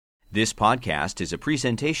This podcast is a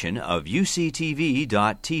presentation of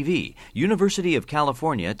UCTV.tv, University of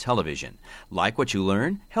California Television. Like what you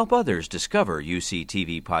learn? Help others discover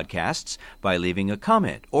UCTV podcasts by leaving a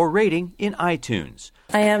comment or rating in iTunes.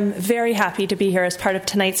 I am very happy to be here as part of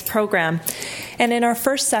tonight's program. And in our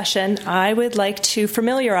first session, I would like to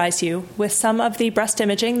familiarize you with some of the breast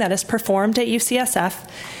imaging that is performed at UCSF.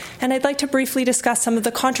 And I'd like to briefly discuss some of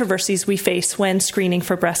the controversies we face when screening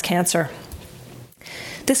for breast cancer.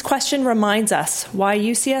 This question reminds us why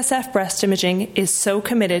UCSF breast imaging is so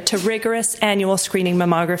committed to rigorous annual screening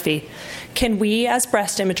mammography. Can we, as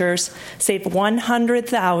breast imagers, save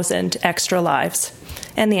 100,000 extra lives?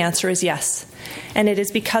 And the answer is yes. And it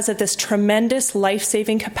is because of this tremendous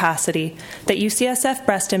life-saving capacity that UCSF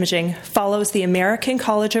breast imaging follows the American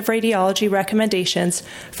College of Radiology recommendations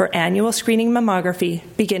for annual screening mammography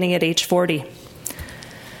beginning at age 40.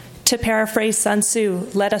 To paraphrase Sun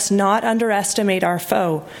Tzu, let us not underestimate our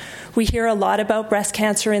foe. We hear a lot about breast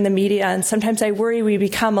cancer in the media, and sometimes I worry we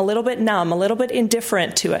become a little bit numb, a little bit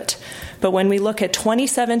indifferent to it. But when we look at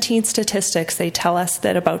 2017 statistics, they tell us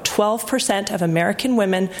that about 12% of American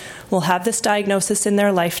women will have this diagnosis in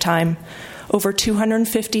their lifetime. Over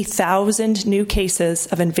 250,000 new cases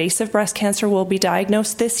of invasive breast cancer will be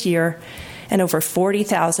diagnosed this year, and over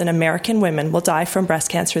 40,000 American women will die from breast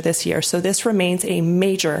cancer this year. So this remains a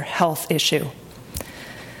major health issue.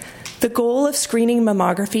 The goal of screening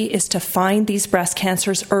mammography is to find these breast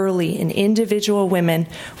cancers early in individual women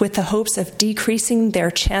with the hopes of decreasing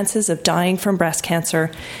their chances of dying from breast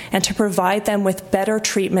cancer and to provide them with better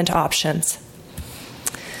treatment options.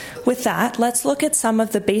 With that, let's look at some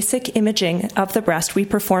of the basic imaging of the breast we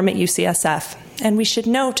perform at UCSF. And we should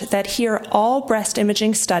note that here all breast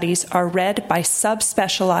imaging studies are read by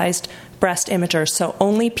subspecialized breast imagers, so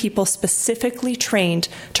only people specifically trained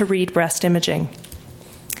to read breast imaging.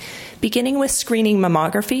 Beginning with screening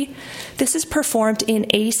mammography, this is performed in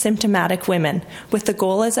asymptomatic women with the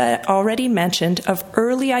goal, as I already mentioned, of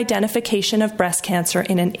early identification of breast cancer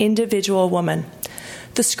in an individual woman.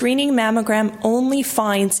 The screening mammogram only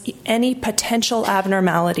finds any potential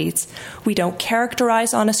abnormalities. We don't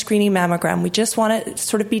characterize on a screening mammogram. We just want to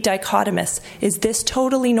sort of be dichotomous. Is this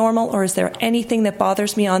totally normal, or is there anything that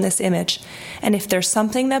bothers me on this image? And if there's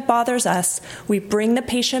something that bothers us, we bring the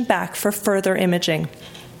patient back for further imaging.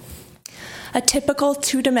 A typical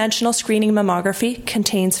two-dimensional screening mammography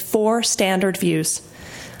contains 4 standard views: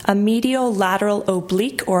 a medial lateral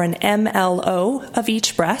oblique, or an MLO, of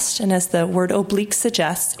each breast, and as the word oblique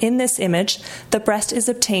suggests, in this image, the breast is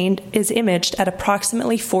imaged at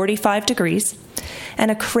approximately 45 degrees, and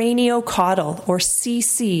a craniocaudal, or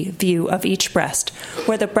CC, view of each breast,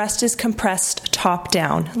 where the breast is compressed top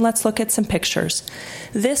down. Let's look at some pictures.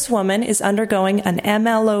 This woman is undergoing an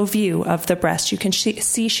MLO view of the breast. You can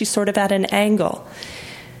see she's sort of at an angle.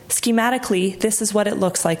 Schematically, this is what it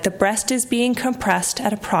looks like. The breast is being compressed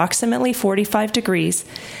at approximately 45 degrees,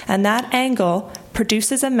 and that angle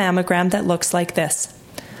produces a mammogram that looks like this.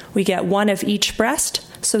 We get one of each breast,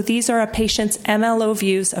 so these are a patient's MLO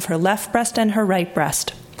views of her left breast and her right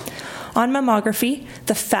breast. On mammography,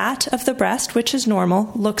 the fat of the breast, which is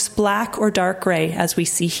normal, looks black or dark gray, as we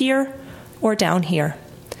see here or down here.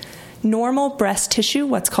 Normal breast tissue,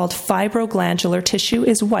 what's called fibroglandular tissue,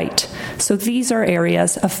 is white. So these are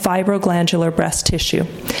areas of fibroglandular breast tissue.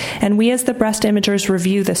 And we as the breast imagers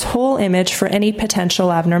review this whole image for any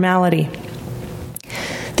potential abnormality.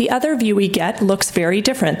 The other view we get looks very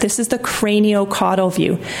different. This is the craniocaudal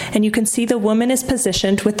view. And you can see the woman is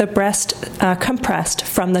positioned with the breast compressed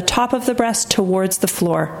from the top of the breast towards the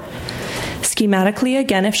floor. Schematically,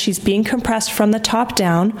 again, if she's being compressed from the top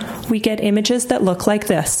down, we get images that look like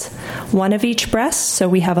this. One of each breast, so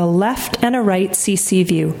we have a left and a right CC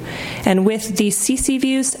view. And with these CC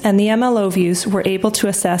views and the MLO views, we're able to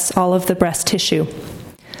assess all of the breast tissue.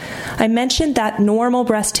 I mentioned that normal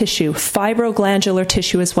breast tissue, fibroglandular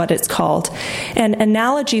tissue is what it's called. And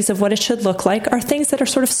analogies of what it should look like are things that are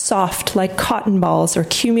sort of soft, like cotton balls or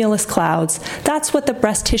cumulus clouds. That's what the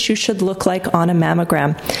breast tissue should look like on a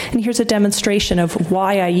mammogram. And here's a demonstration of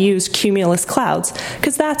why I use cumulus clouds,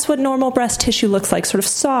 because that's what normal breast tissue looks like, sort of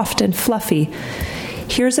soft and fluffy.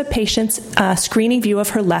 Here's a patient's screening view of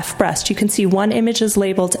her left breast. You can see one image is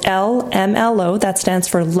labeled LMLO, that stands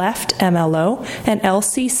for left MLO, and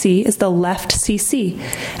LCC is the left CC.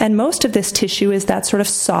 And most of this tissue is that sort of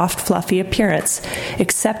soft, fluffy appearance,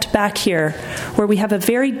 except back here, where we have a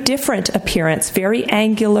very different appearance, very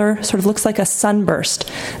angular, sort of looks like a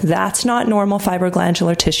sunburst. That's not normal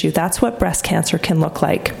fibroglandular tissue. That's what breast cancer can look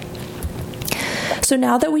like. So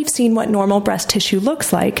now that we've seen what normal breast tissue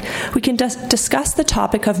looks like, we can discuss the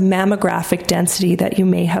topic of mammographic density that you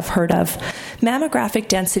may have heard of. Mammographic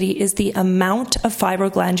density is the amount of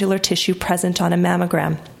fibroglandular tissue present on a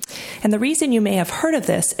mammogram. And the reason you may have heard of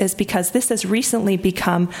this is because this has recently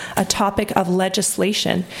become a topic of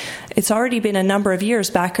legislation. It's already been a number of years.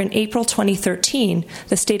 Back in April 2013,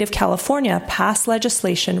 the state of California passed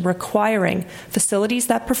legislation requiring facilities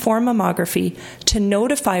that perform mammography to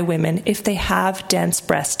notify women if they have dense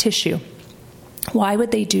breast tissue. Why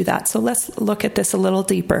would they do that? So let's look at this a little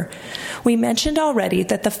deeper. We mentioned already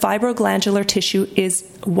that the fibroglandular tissue is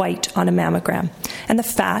white on a mammogram, and the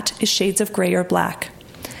fat is shades of gray or black.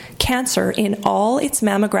 Cancer, in all its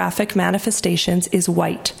mammographic manifestations, is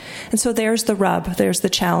white. And so there's the rub, there's the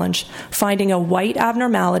challenge. Finding a white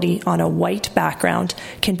abnormality on a white background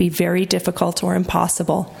can be very difficult or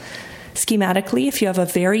impossible. Schematically, if you have a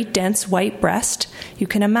very dense white breast, you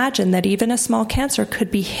can imagine that even a small cancer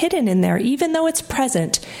could be hidden in there. Even though it's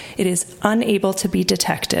present, it is unable to be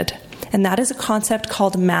detected. And that is a concept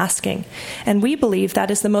called masking. And we believe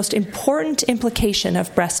that is the most important implication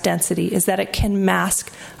of breast density, is that it can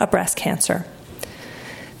mask a breast cancer.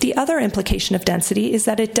 The other implication of density is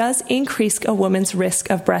that it does increase a woman's risk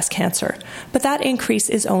of breast cancer, but that increase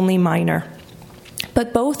is only minor.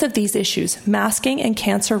 But both of these issues, masking and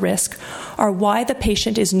cancer risk, are why the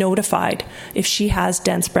patient is notified if she has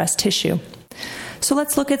dense breast tissue. So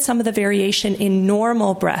let's look at some of the variation in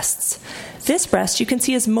normal breasts. This breast, you can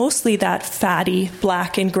see, is mostly that fatty,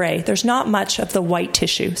 black and gray. There's not much of the white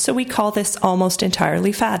tissue, so we call this almost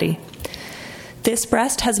entirely fatty. This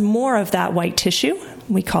breast has more of that white tissue.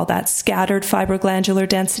 We call that scattered fibroglandular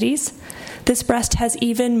densities. This breast has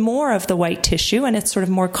even more of the white tissue, and it's sort of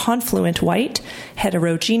more confluent white,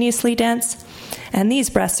 heterogeneously dense. And these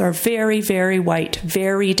breasts are very, very white,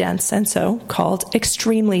 very dense, and so called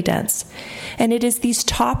extremely dense. And it is these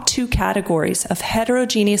top two categories of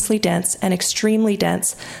heterogeneously dense and extremely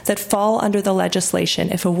dense that fall under the legislation.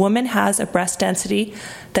 If a woman has a breast density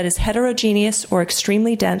that is heterogeneous or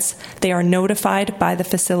extremely dense, they are notified by the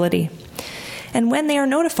facility. And when they are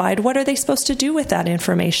notified, what are they supposed to do with that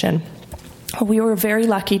information? We were very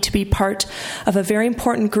lucky to be part of a very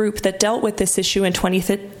important group that dealt with this issue in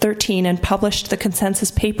 2013 and published the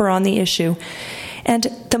consensus paper on the issue. And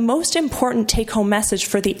the most important take-home message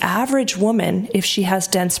for the average woman, if she has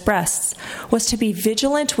dense breasts, was to be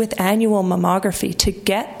vigilant with annual mammography, to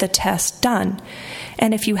get the test done.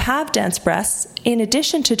 And if you have dense breasts, in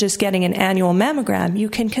addition to just getting an annual mammogram, you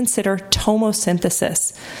can consider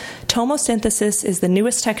tomosynthesis. Tomosynthesis is the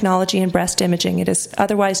newest technology in breast imaging. It is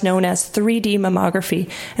otherwise known as 3D mammography,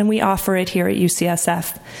 and we offer it here at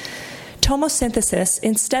UCSF. Tomosynthesis,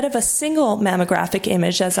 instead of a single mammographic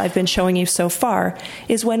image, as I've been showing you so far,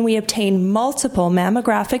 is when we obtain multiple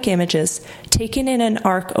mammographic images taken in an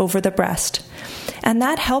arc over the breast. And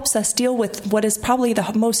that helps us deal with what is probably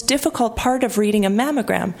the most difficult part of reading a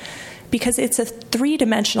mammogram, because it's a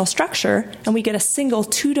three-dimensional structure, and we get a single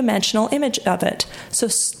two-dimensional image of it. So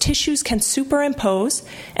tissues can superimpose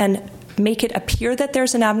and make it appear that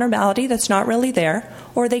there's an abnormality that's not really there,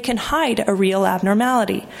 or they can hide a real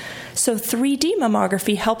abnormality. So 3D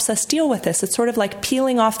mammography helps us deal with this. It's sort of like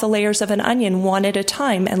peeling off the layers of an onion one at a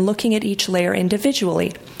time and looking at each layer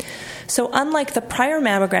individually. So unlike the prior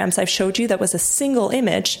mammograms I've showed you that was a single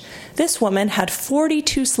image, this woman had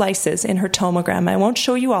 42 slices in her tomogram. I won't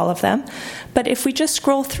show you all of them, but if we just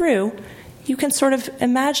scroll through, you can sort of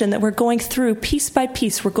imagine that we're going through piece by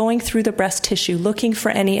piece. We're going through the breast tissue looking for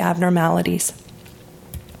any abnormalities.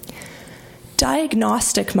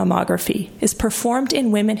 Diagnostic mammography is performed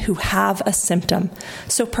in women who have a symptom.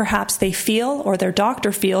 So perhaps they feel, or their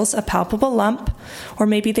doctor feels, a palpable lump, or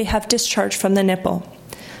maybe they have discharge from the nipple.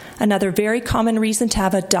 Another very common reason to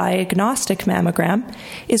have a diagnostic mammogram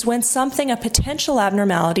is when a potential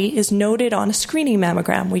abnormality, is noted on a screening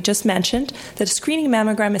mammogram. We just mentioned that a screening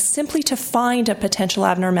mammogram is simply to find a potential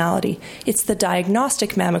abnormality. It's the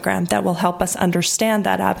diagnostic mammogram that will help us understand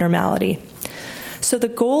that abnormality. So the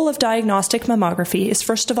goal of diagnostic mammography is,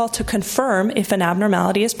 first of all, to confirm if an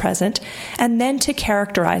abnormality is present, and then to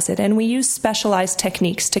characterize it. And we use specialized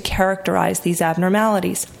techniques to characterize these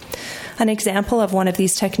abnormalities. An example of one of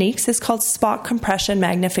these techniques is called spot compression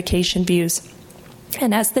magnification views.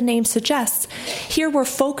 And as the name suggests, here we're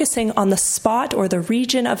focusing on the spot or the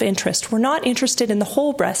region of interest. We're not interested in the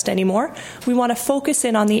whole breast anymore. We want to focus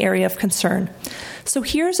in on the area of concern. So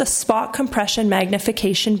here's a spot compression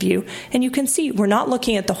magnification view, and you can see we're not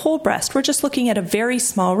looking at the whole breast. We're just looking at a very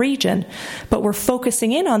small region, but we're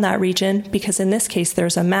focusing in on that region because in this case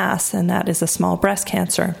there's a mass, and that is a small breast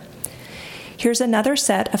cancer. Here's another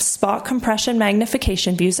set of spot compression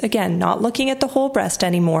magnification views, again, not looking at the whole breast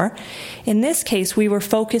anymore. In this case, we were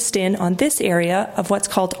focused in on this area of what's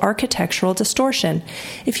called architectural distortion.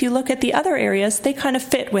 If you look at the other areas, they kind of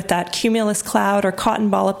fit with that cumulus cloud or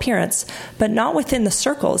cotton ball appearance, but not within the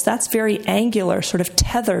circles. That's very angular, sort of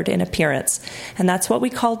tethered in appearance. And that's what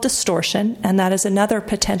we call distortion, and that is another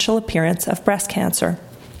potential appearance of breast cancer.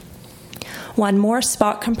 One more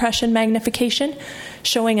spot compression magnification,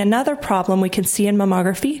 showing another problem we can see in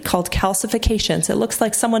mammography called calcifications. It looks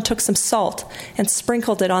like someone took some salt and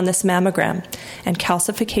sprinkled it on this mammogram. And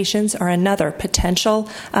calcifications are another potential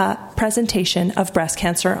presentation of breast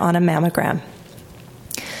cancer on a mammogram.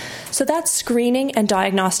 So that's screening and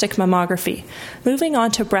diagnostic mammography. Moving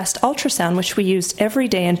on to breast ultrasound, which we use every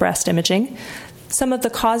day in breast imaging. Some of the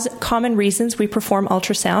common reasons we perform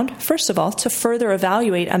ultrasound, first of all, to further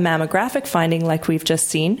evaluate a mammographic finding like we've just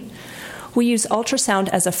seen. We use ultrasound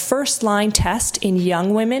as a first-line test in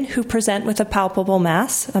young women who present with a palpable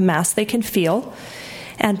mass, a mass they can feel.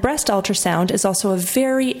 And breast ultrasound is also a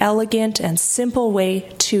very elegant and simple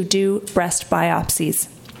way to do breast biopsies.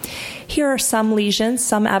 Here are some lesions,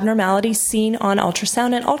 some abnormalities seen on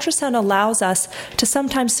ultrasound, and ultrasound allows us to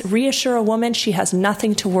sometimes reassure a woman she has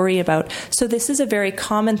nothing to worry about. So this is a very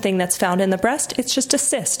common thing that's found in the breast. It's just a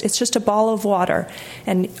cyst. It's just a ball of water.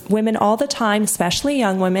 And women all the time, especially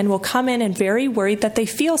young women, will come in and very worried that they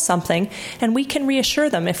feel something, and we can reassure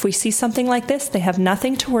them. If we see something like this, they have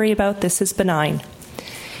nothing to worry about. This is benign.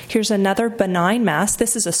 Here's another benign mass.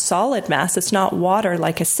 This is a solid mass. It's not water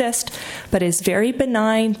like a cyst, but is very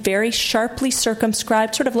benign, very sharply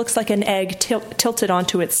circumscribed, sort of looks like an egg tilted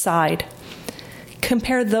onto its side.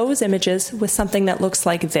 Compare those images with something that looks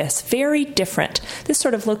like this. Very different. This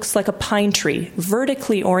sort of looks like a pine tree,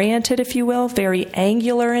 vertically oriented, if you will, very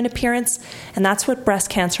angular in appearance, and that's what breast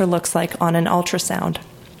cancer looks like on an ultrasound.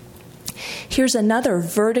 Here's another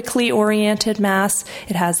vertically oriented mass.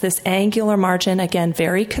 It has this angular margin, again,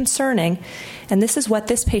 very concerning. And this is what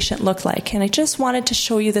this patient looked like. And I just wanted to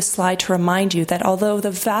show you this slide to remind you that although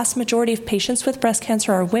the vast majority of patients with breast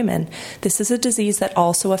cancer are women, this is a disease that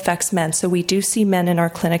also affects men. So we do see men in our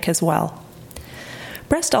clinic as well.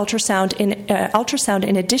 Breast ultrasound,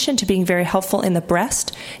 in addition to being very helpful in the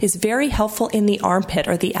breast, is very helpful in the armpit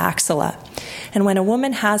or the axilla. And when a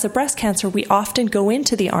woman has a breast cancer, we often go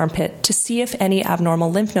into the armpit to see if any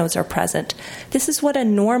abnormal lymph nodes are present. This is what a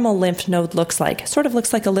normal lymph node looks like. It sort of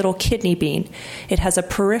looks like a little kidney bean. It has a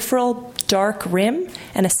peripheral dark rim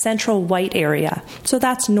and a central white area. So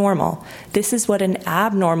that's normal. This is what an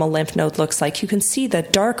abnormal lymph node looks like. You can see the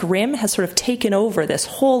dark rim has sort of taken over this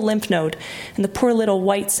whole lymph node, and the poor little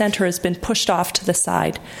white center has been pushed off to the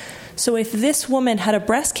side. So if this woman had a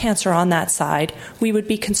breast cancer on that side, we would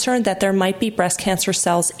be concerned that there might be breast cancer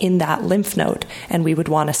cells in that lymph node, and we would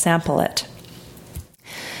want to sample it.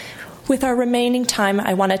 With our remaining time,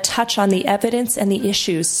 I want to touch on the evidence and the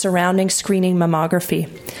issues surrounding screening mammography.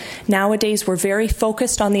 Nowadays, we're very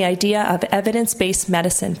focused on the idea of evidence-based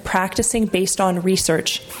medicine, practicing based on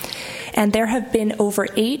research. And there have been over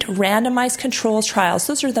 8 randomized control trials.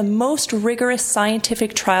 Those are the most rigorous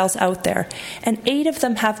scientific trials out there. And 8 of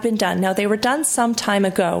them have been done. Now, they were done some time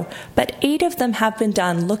ago, but 8 of them have been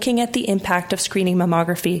done looking at the impact of screening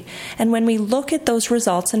mammography. And when we look at those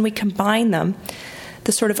results and we combine them,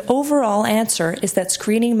 the sort of overall answer is that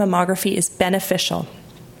screening mammography is beneficial.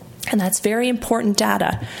 And that's very important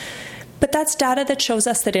data. But that's data that shows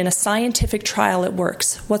us that in a scientific trial it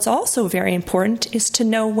works. What's also very important is to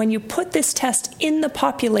know when you put this test in the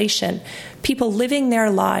population, people living their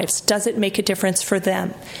lives, does it make a difference for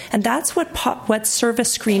them? And that's what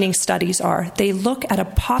service screening studies are. They look at a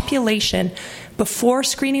population before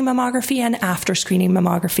screening mammography and after screening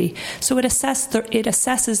mammography. So it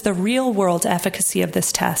assesses the real-world efficacy of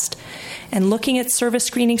this test. And looking at service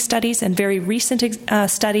screening studies and very recent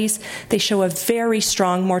studies, they show a very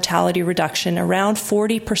strong mortality reduction, around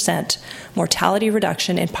 40% mortality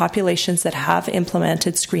reduction in populations that have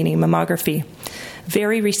implemented screening mammography.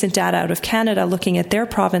 Very recent data out of Canada looking at their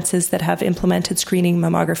provinces that have implemented screening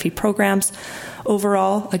mammography programs.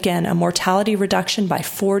 Overall, again, a mortality reduction by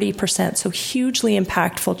 40%, so hugely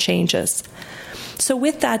impactful changes. So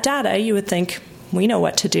with that data, you would think, we know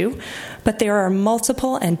what to do, but there are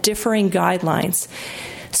multiple and differing guidelines.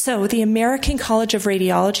 So the American College of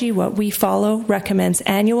Radiology, what we follow, recommends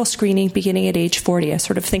annual screening beginning at age 40. I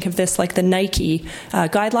sort of think of this like the Nike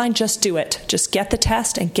guideline, just do it. Just get the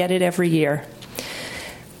test and get it every year.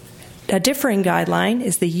 A differing guideline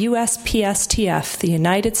is the USPSTF, the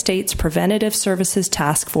United States Preventative Services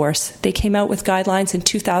Task Force. They came out with guidelines in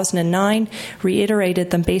 2009,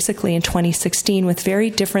 reiterated them basically in 2016 with very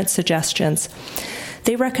different suggestions.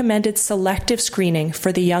 they recommended selective screening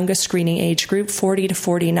for the youngest screening age group, 40 to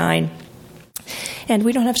 49. And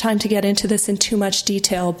we don't have time to get into this in too much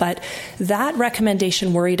detail, but that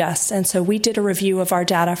recommendation worried us. And so we did a review of our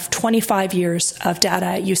data, 25 years of data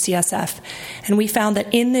at UCSF. And we found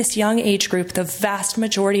that in this young age group, the vast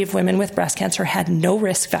majority of women with breast cancer had no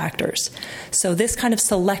risk factors. So this kind of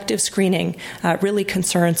selective screening really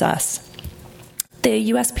concerns us.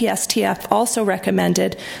 The USPSTF also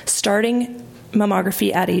recommended starting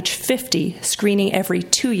mammography at age 50, screening every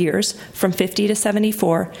 2 years from 50 to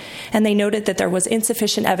 74, and they noted that there was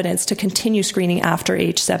insufficient evidence to continue screening after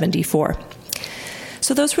age 74.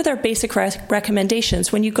 So those were their basic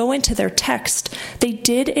recommendations. When you go into their text, they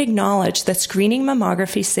did acknowledge that screening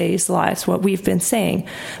mammography saves lives, what we've been saying,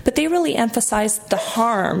 but they really emphasized the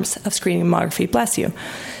harms of screening mammography. Bless you.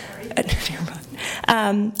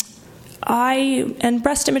 I and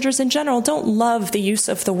breast imagers in general don't love the use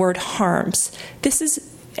of the word harms. This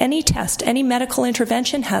is any test, any medical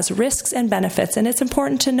intervention has risks and benefits, and it's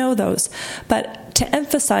important to know those. But to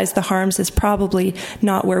emphasize the harms is probably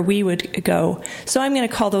not where we would go. So I'm going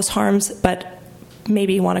to call those harms, but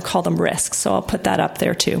maybe you want to call them risks, so I'll put that up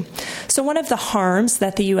there too. So one of the harms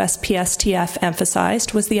that the USPSTF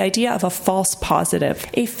emphasized was the idea of a false positive.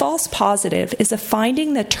 A false positive is a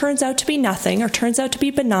finding that turns out to be nothing or turns out to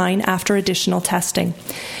be benign after additional testing.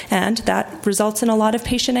 And that results in a lot of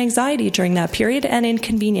patient anxiety during that period and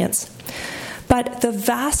inconvenience. But the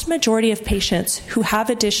vast majority of patients who have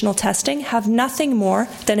additional testing have nothing more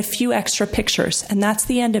than a few extra pictures, and that's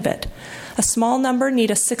the end of it. A small number need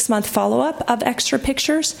a 6-month follow-up of extra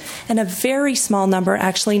pictures, and a very small number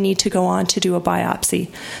actually need to go on to do a biopsy.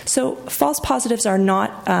 So false positives are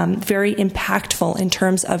not very impactful in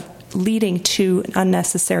terms of leading to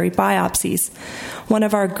unnecessary biopsies. One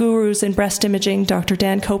of our gurus in breast imaging, Dr.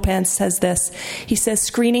 Dan Copan, says this. He says,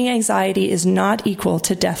 screening anxiety is not equal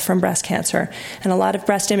to death from breast cancer. And a lot of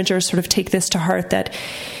breast imagers sort of take this to heart, that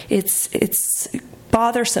it's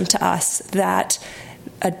bothersome to us that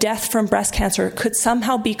a death from breast cancer could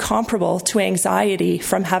somehow be comparable to anxiety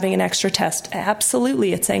from having an extra test.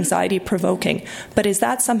 Absolutely, it's anxiety provoking. But is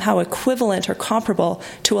that somehow equivalent or comparable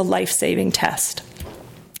to a life-saving test?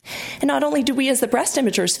 And not only do we as the breast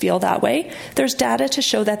imagers feel that way, there's data to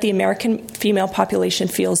show that the American female population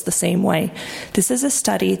feels the same way. This is a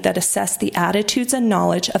study that assessed the attitudes and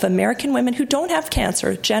knowledge of American women who don't have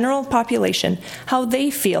cancer, general population, how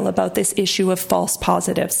they feel about this issue of false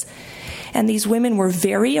positives. And these women were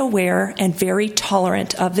very aware and very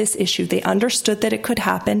tolerant of this issue. They understood that it could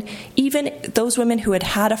happen. Even those women who had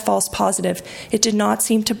had a false positive, it did not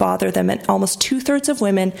seem to bother them. And almost 2/3 of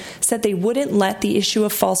women said they wouldn't let the issue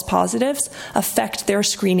of false positives affect their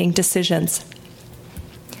screening decisions.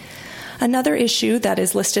 Another issue that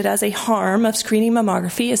is listed as a harm of screening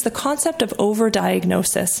mammography is the concept of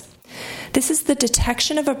overdiagnosis. This is the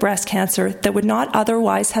detection of a breast cancer that would not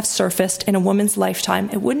otherwise have surfaced in a woman's lifetime.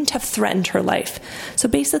 It wouldn't have threatened her life. So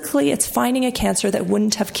basically, it's finding a cancer that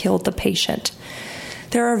wouldn't have killed the patient.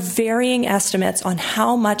 There are varying estimates on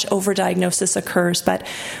how much overdiagnosis occurs, but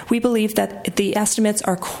we believe that the estimates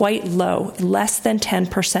are quite low, less than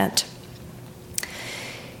 10%.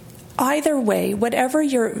 Either way, whatever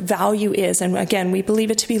your value is, and again, we believe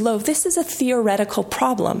it to be low, this is a theoretical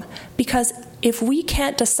problem, because if we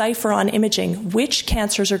can't decipher on imaging which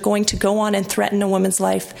cancers are going to go on and threaten a woman's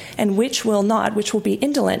life and which will not, which will be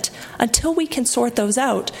indolent, until we can sort those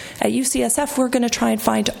out, at UCSF we're going to try and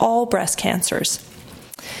find all breast cancers.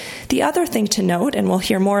 The other thing to note, and we'll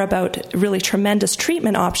hear more about really tremendous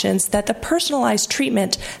treatment options, that the personalized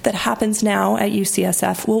treatment that happens now at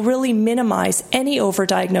UCSF will really minimize any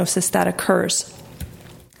overdiagnosis that occurs.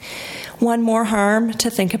 One more harm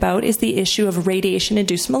to think about is the issue of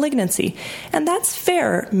radiation-induced malignancy. And that's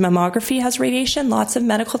fair. Mammography has radiation. Lots of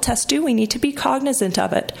medical tests do. We need to be cognizant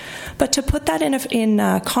of it. But to put that in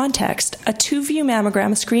context, a 2-view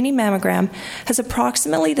mammogram, a screening mammogram, has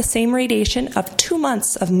approximately the same radiation of 2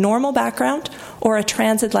 months of normal background or a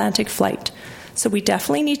transatlantic flight. So we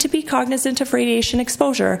definitely need to be cognizant of radiation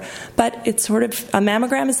exposure, but it's sort of, a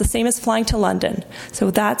mammogram is the same as flying to London. So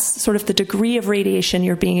that's sort of the degree of radiation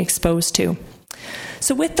you're being exposed to.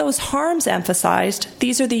 So with those harms emphasized,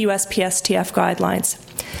 these are the USPSTF guidelines.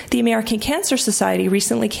 The American Cancer Society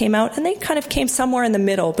recently came out, and they kind of came somewhere in the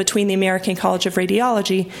middle between the American College of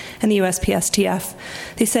Radiology and the USPSTF.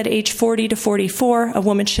 They said age 40 to 44, a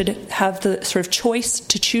woman should have the sort of choice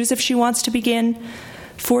to choose if she wants to begin.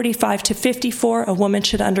 45 to 54, a woman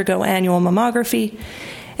should undergo annual mammography,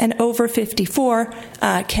 and over 54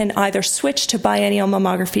 can either switch to biennial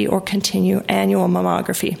mammography or continue annual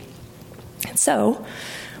mammography. And so,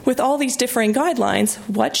 with all these differing guidelines,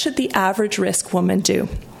 what should the average risk woman do?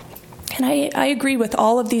 And I agree with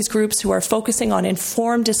all of these groups who are focusing on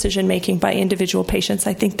informed decision-making by individual patients.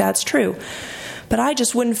 I think that's true. But I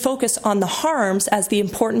just wouldn't focus on the harms as the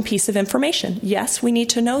important piece of information. Yes, we need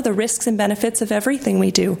to know the risks and benefits of everything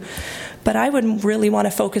we do. But I would really want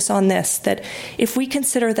to focus on this, that if we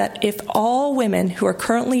consider that if all women who are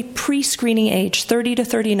currently pre-screening age, 30 to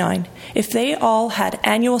 39, if they all had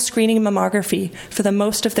annual screening mammography for the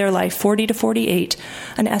most of their life, 40 to 48,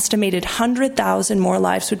 an estimated 100,000 more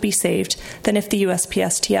lives would be saved than if the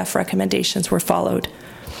USPSTF recommendations were followed.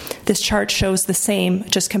 This chart shows the same,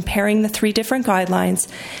 just comparing the three different guidelines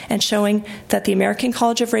and showing that the American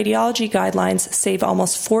College of Radiology guidelines save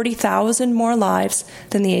almost 40,000 more lives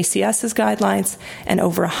than the ACS's guidelines and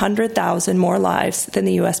over 100,000 more lives than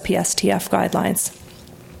the USPSTF guidelines.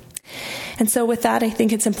 And so with that, I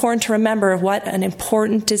think it's important to remember what an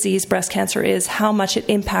important disease breast cancer is, how much it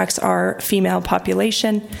impacts our female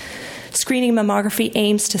population. Screening mammography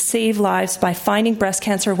aims to save lives by finding breast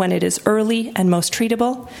cancer when it is early and most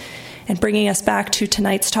treatable. And bringing us back to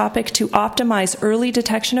tonight's topic, to optimize early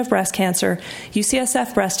detection of breast cancer,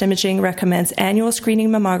 UCSF Breast Imaging recommends annual screening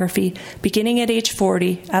mammography beginning at age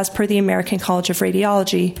 40, as per the American College of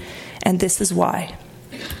Radiology, and this is why.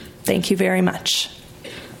 Thank you very much.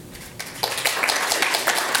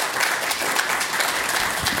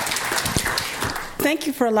 Thank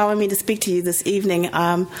you for allowing me to speak to you this evening.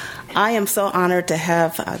 I am so honored to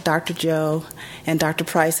have Dr. Joe and Dr.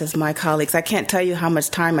 Price as my colleagues. I can't tell you how much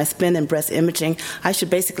time I spend in breast imaging. I should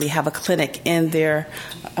basically have a clinic in their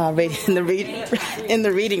in the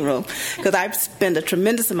reading room, because I spend a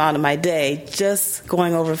tremendous amount of my day just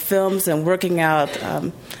going over films and working out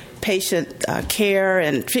patient care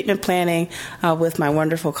and treatment planning with my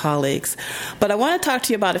wonderful colleagues. But I want to talk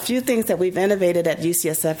to you about a few things that we've innovated at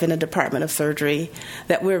UCSF in the Department of Surgery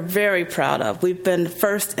that we're very proud of. We've been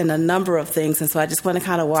first in a number of things, and so I just want to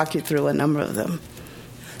kind of walk you through a number of them.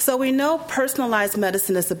 So we know personalized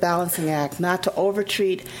medicine is a balancing act, not to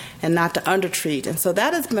overtreat and not to undertreat. And so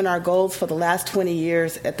that has been our goals for the last 20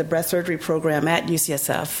 years at the breast surgery program at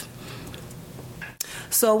UCSF.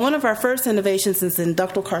 So one of our first innovations is in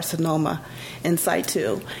ductal carcinoma in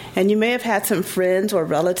situ. And you may have had some friends or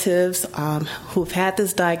relatives who've had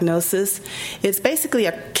this diagnosis. It's basically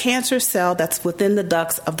a cancer cell that's within the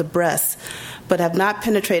ducts of the breast, but have not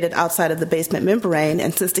penetrated outside of the basement membrane.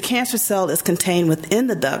 And since the cancer cell is contained within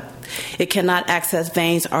the duct, it cannot access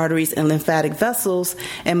veins, arteries, and lymphatic vessels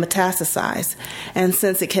and metastasize. And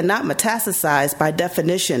since it cannot metastasize, by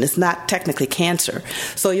definition, it's not technically cancer.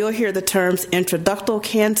 So you'll hear the terms intraductal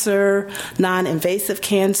cancer, non-invasive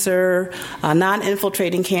cancer,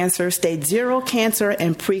 non-infiltrating cancer, stage 0 cancer,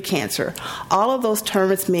 and precancer. All of those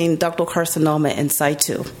terms mean ductal carcinoma in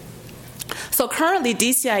situ. So currently,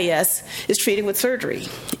 DCIS is treated with surgery,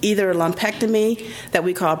 either a lumpectomy that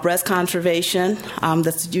we call breast conservation,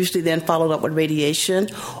 that's usually then followed up with radiation,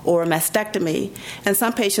 or a mastectomy. And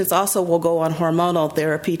some patients also will go on hormonal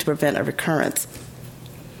therapy to prevent a recurrence.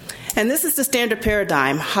 And this is the standard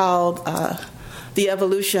paradigm, how the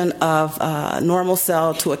evolution of a normal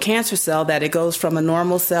cell to a cancer cell, that it goes from a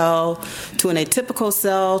normal cell to an atypical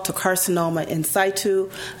cell to carcinoma in situ.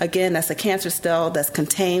 Again, that's a cancer cell that's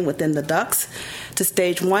contained within the ducts, to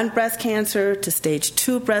stage 1 breast cancer, to stage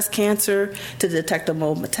 2 breast cancer, to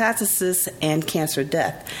detectable metastasis, and cancer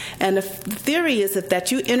death. And the theory is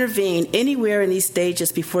that you intervene anywhere in these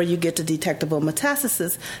stages before you get to detectable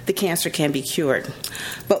metastasis, the cancer can be cured.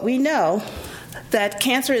 But we know that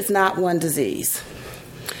cancer is not one disease.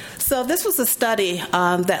 So this was a study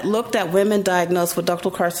that looked at women diagnosed with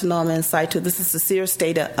ductal carcinoma in situ. This is the SEERS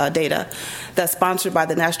data that's sponsored by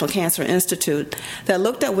the National Cancer Institute, that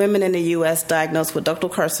looked at women in the U.S. diagnosed with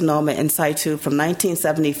ductal carcinoma in situ from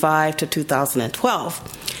 1975 to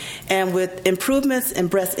 2012. And with improvements in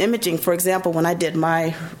breast imaging, for example, when I did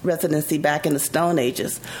my residency back in the Stone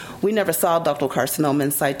Ages, we never saw ductal carcinoma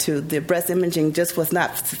in situ. The breast imaging just was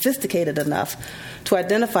not sophisticated enough to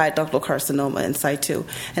identify ductal carcinoma in situ.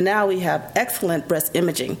 And now we have excellent breast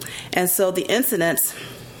imaging. And so the incidence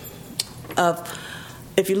of,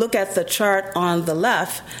 if you look at the chart on the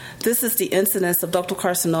left, this is the incidence of ductal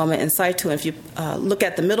carcinoma in situ. And if you look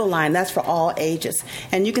at the middle line, that's for all ages.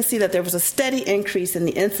 And you can see that there was a steady increase in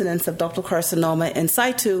the incidence of ductal carcinoma in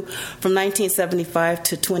situ from 1975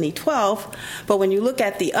 to 2012. But when you look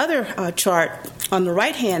at the other chart on the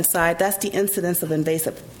right-hand side, that's the incidence of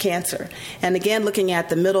invasive cancer. And again, looking at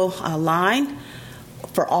the middle line,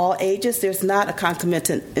 for all ages, there's not a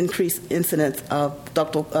concomitant increased incidence of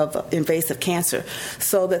invasive cancer.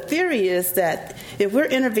 So the theory is that if we're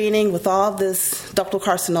intervening with all this ductal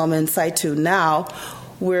carcinoma in situ now,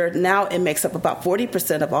 where now it makes up about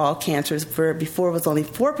 40% of all cancers, where before it was only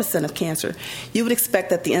 4% of cancer, you would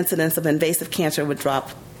expect that the incidence of invasive cancer would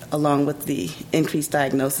drop along with the increased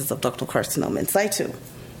diagnosis of ductal carcinoma in situ.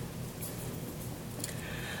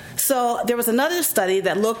 So there was another study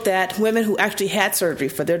that looked at women who actually had surgery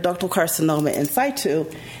for their ductal carcinoma in situ,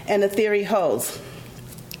 and the theory holds.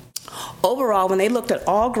 Overall, when they looked at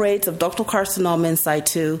all grades of ductal carcinoma in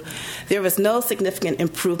situ, there was no significant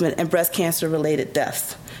improvement in breast cancer-related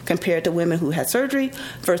deaths compared to women who had surgery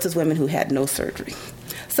versus women who had no surgery.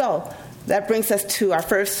 So that brings us to our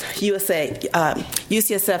first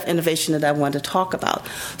UCSF innovation that I wanted to talk about.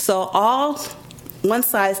 So one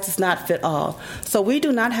size does not fit all. So we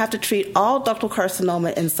do not have to treat all ductal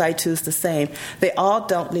carcinoma in situ the same. They all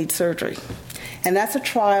don't need surgery. And that's a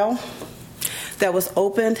trial that was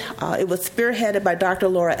opened. It was spearheaded by Dr.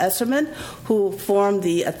 Laura Esserman, who formed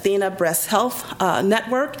the Athena Breast Health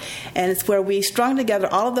Network, and it's where we strung together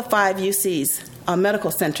all of the 5 UCs, medical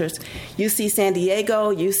centers, UC San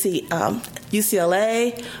Diego, UCLA,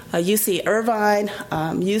 UC Irvine,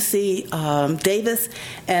 UC Davis,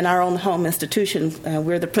 and our own home institution.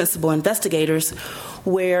 We're the principal investigators,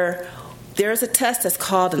 where there's a test that's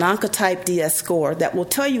called an Oncotype DS score that will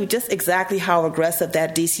tell you just exactly how aggressive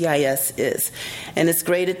that DCIS is. And it's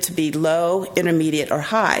graded to be low, intermediate, or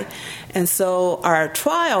high. And so our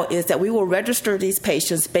trial is that we will register these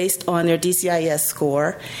patients based on their DCIS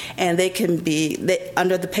score, and they can be,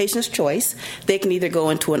 under the patient's choice, they can either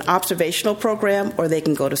go into an observational program or they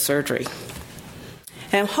can go to surgery.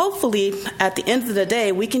 And hopefully, at the end of the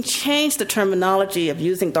day, we can change the terminology of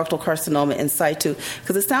using ductal carcinoma in situ,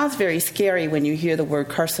 because it sounds very scary when you hear the word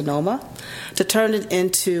carcinoma, to turn it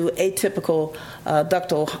into atypical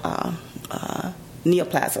ductal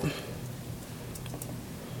neoplasm.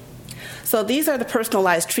 So these are the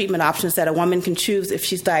personalized treatment options that a woman can choose if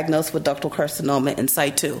she's diagnosed with ductal carcinoma in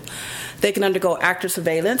situ. They can undergo active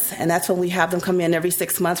surveillance, and that's when we have them come in every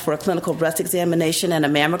 6 months for a clinical breast examination and a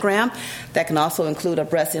mammogram. That can also include a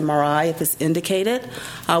breast MRI if it's indicated.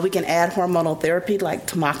 We can add hormonal therapy like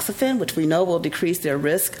tamoxifen, which we know will decrease their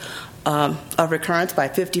risk of recurrence by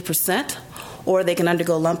 50%. Or they can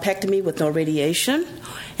undergo lumpectomy with no radiation.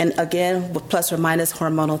 And again, with plus or minus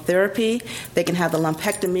hormonal therapy. They can have the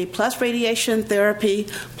lumpectomy plus radiation therapy,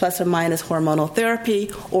 plus or minus hormonal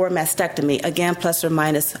therapy, or mastectomy, again, plus or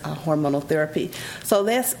minus hormonal therapy. So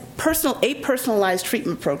there's 8 personalized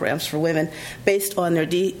treatment programs for women based on their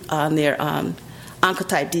Oncotype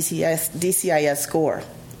DCIS score.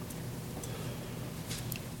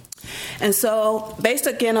 And so, based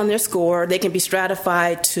again on their score, they can be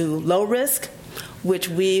stratified to low risk, which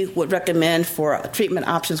we would recommend for treatment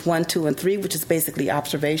options 1, 2, and 3, which is basically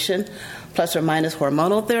observation, plus or minus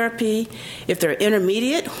hormonal therapy. If they're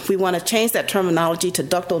intermediate, we want to change that terminology to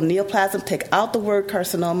ductal neoplasm, take out the word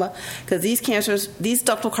carcinoma, because these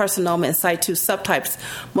ductal carcinoma in situ subtypes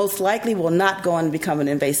most likely will not go on to become an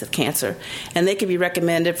invasive cancer. And they can be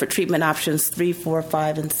recommended for treatment options 3, 4,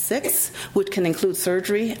 5, and 6, which can include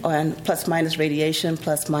surgery and plus minus radiation,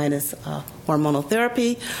 plus minus hormonal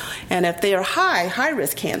therapy. And if they are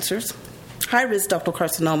high-risk cancers, high-risk ductal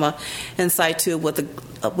carcinoma in situ with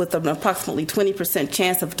an approximately 20%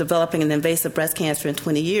 chance of developing an invasive breast cancer in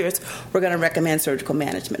 20 years, we're going to recommend surgical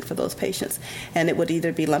management for those patients. And it would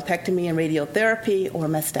either be lumpectomy and radiotherapy or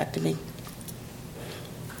mastectomy.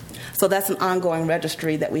 So that's an ongoing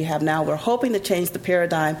registry that we have now. We're hoping to change the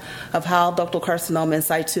paradigm of how ductal carcinoma in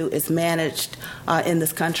situ is managed in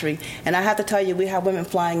this country. And I have to tell you, we have women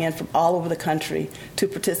flying in from all over the country to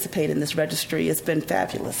participate in this registry. It's been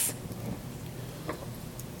fabulous.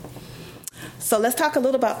 So let's talk a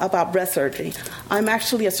little about breast surgery. I'm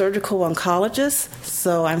actually a surgical oncologist,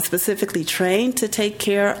 so I'm specifically trained to take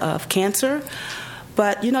care of cancer.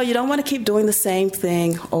 But, you don't want to keep doing the same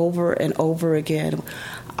thing over and over again.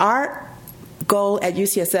 Our goal at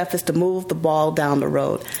UCSF is to move the ball down the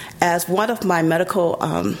road. As one of my medical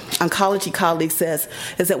oncology colleagues says,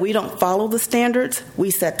 is that we don't follow the standards, we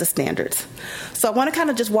set the standards. So I want to kind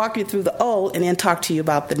of just walk you through the old and then talk to you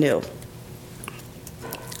about the new.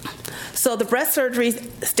 So the breast surgery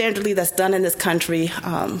standardly that's done in this country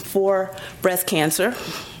for breast cancer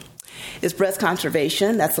is breast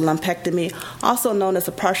conservation. That's a lumpectomy, also known as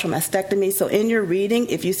a partial mastectomy. So in your reading,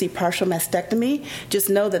 if you see partial mastectomy,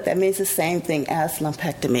 just know that means the same thing as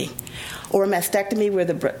lumpectomy. Or mastectomy, where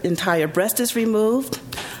the entire breast is removed.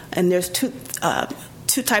 And there's two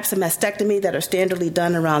types of mastectomy that are standardly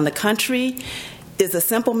done around the country. Is a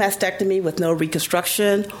simple mastectomy with no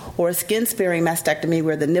reconstruction, or a skin-sparing mastectomy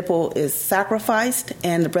where the nipple is sacrificed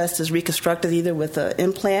and the breast is reconstructed either with an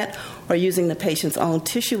implant or using the patient's own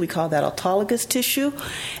tissue. We call that autologous tissue.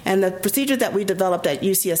 And the procedure that we developed at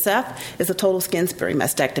UCSF is a total skin sparing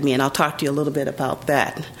mastectomy, and I'll talk to you a little bit about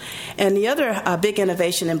that. And the other big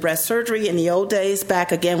innovation in breast surgery in the old days,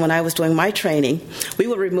 back again when I was doing my training, we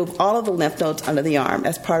would remove all of the lymph nodes under the arm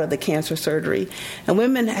as part of the cancer surgery. And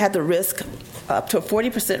women had the risk, up to a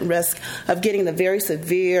 40% risk, of getting the very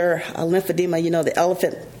severe lymphedema, the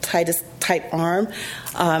elephantitis type arm.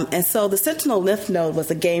 And so the sentinel lymph node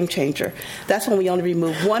was a game changer. That's when we only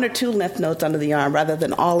remove 1 or 2 lymph nodes under the arm rather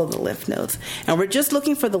than all of the lymph nodes. And we're just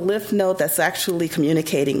looking for the lymph node that's actually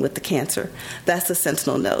communicating with the cancer. That's the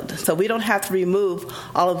sentinel node. So we don't have to remove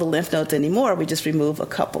all of the lymph nodes anymore. We just remove a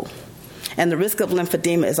couple. And the risk of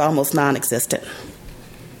lymphedema is almost non-existent.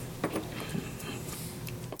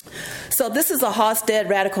 So this is a Halsted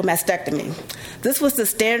radical mastectomy. This was the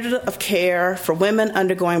standard of care for women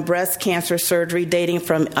undergoing breast cancer surgery dating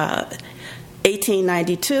from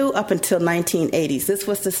 1892 up until 1980s. This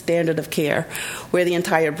was the standard of care, where the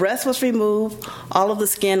entire breast was removed, all of the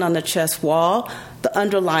skin on the chest wall, the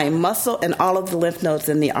underlying muscle, and all of the lymph nodes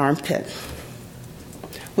in the armpit,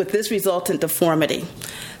 with this resultant deformity.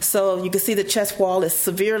 So you can see the chest wall is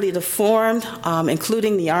severely deformed,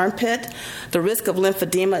 including the armpit. The risk of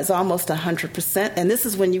lymphedema is almost 100%, and this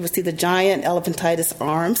is when you would see the giant elephantitis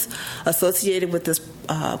arms associated with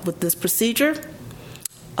this procedure.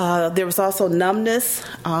 There was also numbness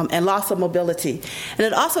and loss of mobility. And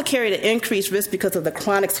it also carried an increased risk because of the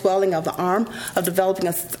chronic swelling of the arm of developing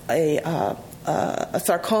a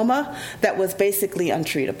sarcoma that was basically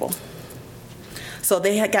untreatable. So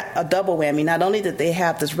they had got a double whammy. Not only did they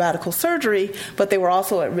have this radical surgery, but they were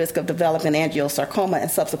also at risk of developing angiosarcoma and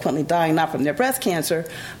subsequently dying not from their breast cancer,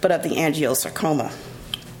 but of the angiosarcoma.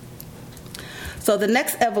 So the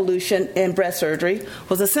next evolution in breast surgery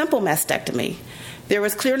was a simple mastectomy. There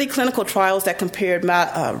was clearly clinical trials that compared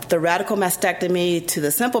the radical mastectomy to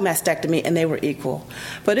the simple mastectomy, and they were equal.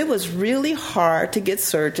 But it was really hard to get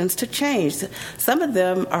surgeons to change. Some of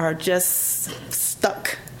them are just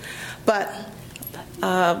stuck. But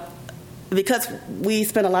because we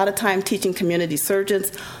spent a lot of time teaching community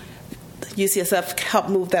surgeons, UCSF helped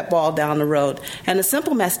move that ball down the road. And a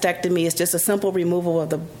simple mastectomy is just a simple removal of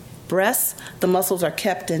the breast. The muscles are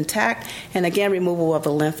kept intact, and again, removal of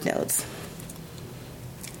the lymph nodes.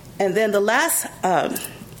 And then the last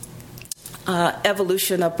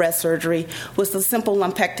evolution of breast surgery was the simple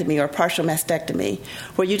lumpectomy or partial mastectomy,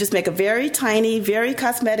 where you just make a very tiny, very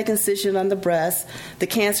cosmetic incision on the breast. The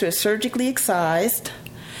cancer is surgically excised.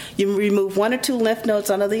 You remove 1 or 2 lymph nodes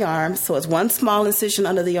under the arm, so it's 1 small incision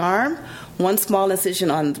under the arm, 1 small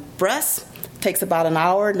incision on the breast. Takes about an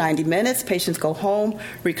hour, 90 minutes. Patients go home,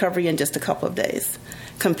 recovery in just a couple of days,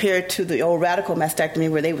 compared to the old radical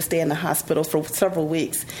mastectomy where they would stay in the hospital for several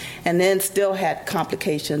weeks and then still had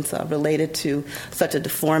complications related to such a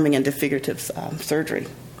deforming and defigurative surgery.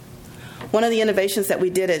 One of the innovations that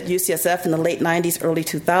we did at UCSF in the late 90s, early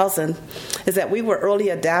 2000s, is that we were early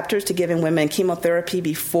adapters to giving women chemotherapy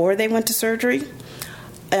before they went to surgery.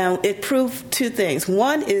 It proved 2 things.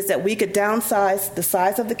 One is that we could downsize the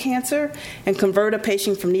size of the cancer and convert a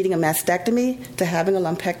patient from needing a mastectomy to having a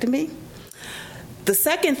lumpectomy. The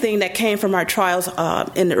second thing that came from our trials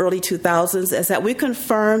in the early 2000s is that we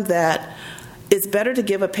confirmed that it's better to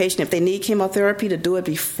give a patient, if they need chemotherapy, to do it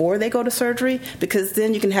before they go to surgery, because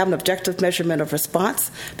then you can have an objective measurement of response,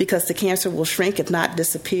 because the cancer will shrink, if not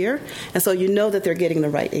disappear, and so you know that they're getting the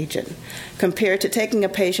right agent. Compared to taking a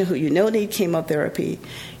patient who you know need chemotherapy,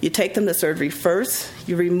 you take them to surgery first,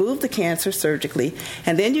 you remove the cancer surgically,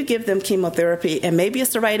 and then you give them chemotherapy, and maybe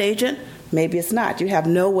it's the right agent, maybe it's not. You have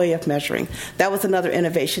no way of measuring. That was another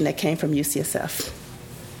innovation that came from UCSF.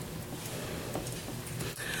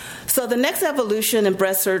 So the next evolution in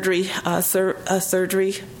breast surgery was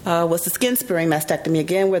the skin-sparing mastectomy,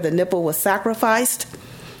 again, where the nipple was sacrificed,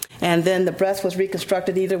 and then the breast was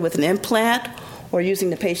reconstructed either with an implant or using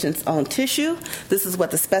the patient's own tissue. This is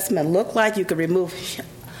what the specimen looked like. You could remove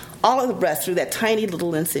all of the breast through that tiny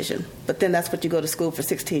little incision, but then that's what you go to school for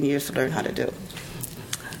 16 years to learn how to do.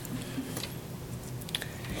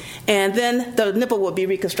 And then the nipple will be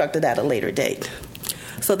reconstructed at a later date.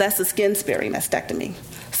 So that's the skin-sparing mastectomy.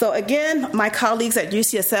 So again, my colleagues at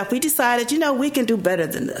UCSF, we decided, we can do better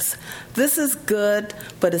than this. This is good,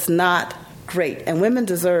 but it's not great, and women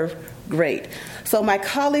deserve great. So my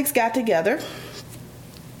colleagues got together.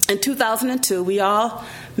 In 2002, we all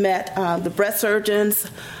met, the breast surgeons,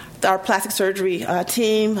 our plastic surgery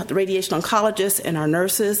team, the radiation oncologists, and our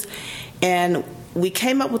nurses, and we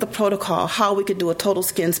came up with a protocol how we could do a total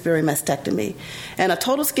skin-sparing mastectomy. And a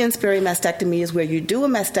total skin-sparing mastectomy is where you do a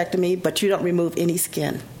mastectomy, but you don't remove any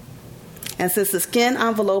skin. And since the skin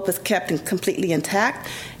envelope is kept completely intact,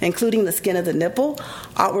 including the skin of the nipple,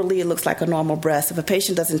 outwardly it looks like a normal breast. If a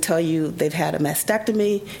patient doesn't tell you they've had a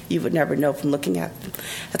mastectomy, you would never know from looking at them.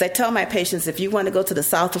 As I tell my patients, if you want to go to the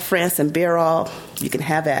south of France and bear all, you can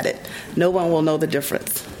have at it. No one will know the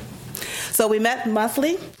difference. So we met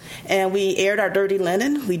monthly, and we aired our dirty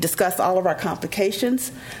linen. We discussed all of our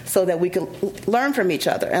complications so that we could learn from each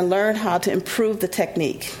other and learn how to improve the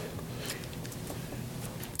technique.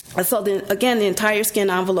 And so, again, the entire skin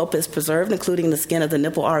envelope is preserved, including the skin of the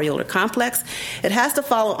nipple areolar complex. It has to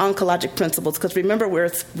follow oncologic principles because, remember,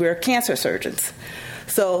 we're cancer surgeons.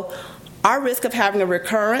 So our risk of having a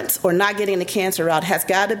recurrence or not getting the cancer out has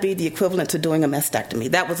got to be the equivalent to doing a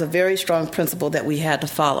mastectomy. That was a very strong principle that we had to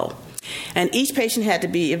follow. And each patient had to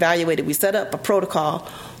be evaluated. We set up a protocol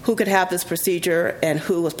who could have this procedure and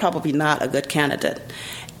who was probably not a good candidate.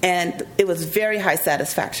 And it was very high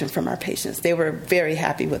satisfaction from our patients. They were very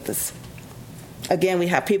happy with this. Again, we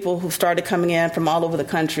have people who started coming in from all over the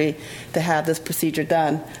country to have this procedure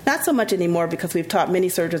done. Not so much anymore because we've taught many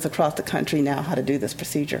surgeons across the country now how to do this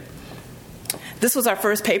procedure. This was our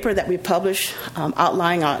first paper that we published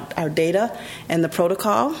outlining our data and the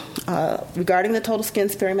protocol regarding the total skin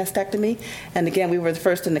sparing mastectomy. And again, we were the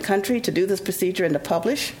first in the country to do this procedure and to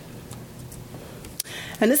publish.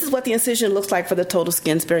 And this is what the incision looks like for the total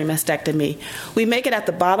skin sparing mastectomy. We make it at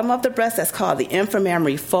the bottom of the breast. That's called the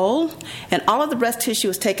inframammary fold. And all of the breast tissue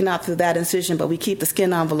is taken out through that incision, but we keep the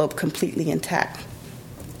skin envelope completely intact.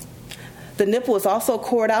 The nipple is also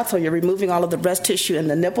cored out, so you're removing all of the breast tissue in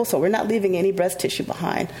the nipple, so we're not leaving any breast tissue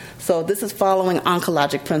behind. So this is following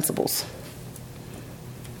oncologic principles.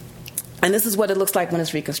 And this is what it looks like when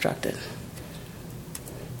it's reconstructed.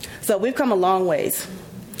 So we've come a long ways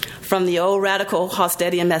from the old radical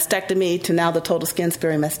Halstedian mastectomy to now the total skin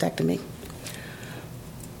sparing mastectomy.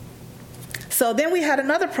 So then we had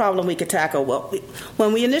another problem we could tackle. Well,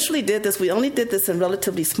 when we initially did this, we only did this in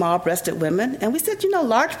relatively small-breasted women. And we said,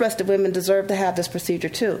 large-breasted women deserve to have this procedure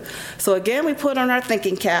too. So again, we put on our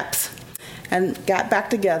thinking caps and got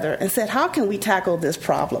back together and said, how can we tackle this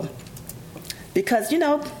problem? Because,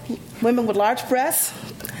 women with large breasts,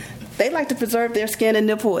 they like to preserve their skin and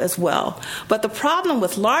nipple as well. But the problem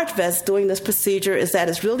with large breasts doing this procedure is that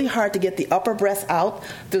it's really hard to get the upper breast out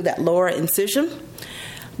through that lower incision.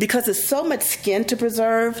 Because there's so much skin to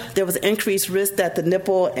preserve, there was increased risk that the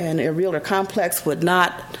nipple and areolar complex would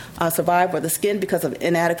not survive with the skin because of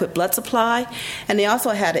inadequate blood supply. And they also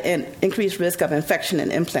had an increased risk of infection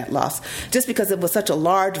and implant loss, just because it was such a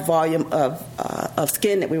large volume of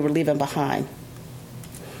skin that we were leaving behind.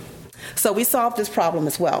 So we solved this problem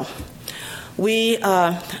as well. We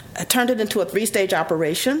turned it into a 3-stage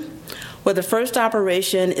operation, where the first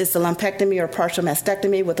operation is the lumpectomy or partial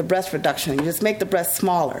mastectomy with a breast reduction. You just make the breast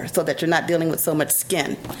smaller so that you're not dealing with so much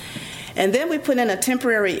skin. And then we put in a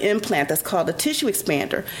temporary implant that's called a tissue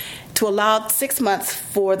expander to allow 6 months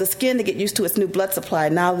for the skin to get used to its new blood supply.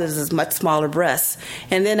 Now there's this much smaller breasts.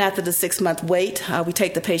 And then after the 6-month wait, we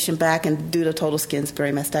take the patient back and do the total skin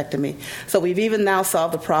sparing mastectomy. So we've even now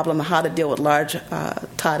solved the problem of how to deal with large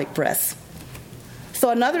ptotic breasts. So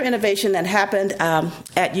another innovation that happened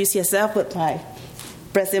at UCSF with my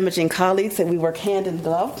breast imaging colleagues, and we work hand in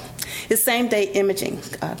glove, is same-day imaging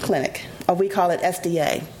clinic, or we call it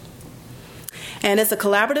SDA. And it's a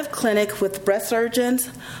collaborative clinic with breast surgeons,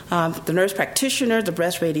 the nurse practitioner, the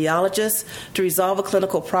breast radiologist, to resolve a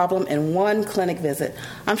clinical problem in one clinic visit.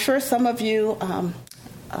 I'm sure some of you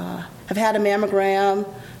have had a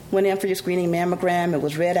mammogram, went in for your screening mammogram, it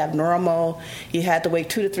was read abnormal, you had to wait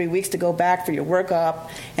 2 to 3 weeks to go back for your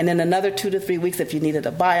workup, and then another 2 to 3 weeks if you needed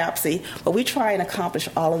a biopsy. But we try and accomplish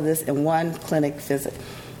all of this in one clinic visit.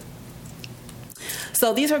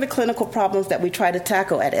 So these are the clinical problems that we try to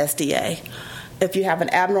tackle at SDA. If you have an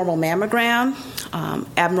abnormal mammogram,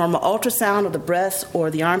 abnormal ultrasound of the breast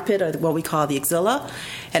or the armpit, or what we call the axilla,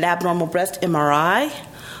 an abnormal breast MRI,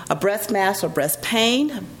 a breast mass or breast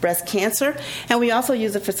pain, breast cancer, and we also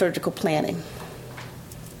use it for surgical planning.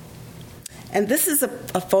 And this is a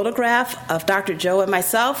photograph of Dr. Joe and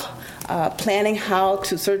myself planning how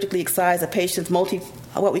to surgically excise a patient's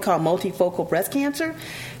what we call multifocal breast cancer.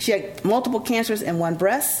 She had multiple cancers in one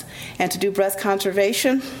breast, and to do breast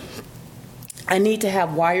conservation, I need to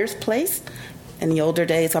have wires placed. In the older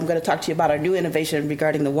days, I'm going to talk to you about our new innovation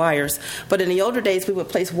regarding the wires. But in the older days, we would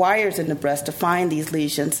place wires in the breast to find these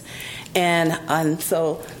lesions. And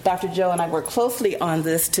so Dr. Joe and I work closely on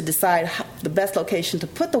this to decide the best location to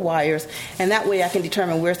put the wires. And that way I can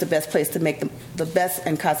determine where's the best place to make the best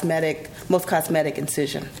and most cosmetic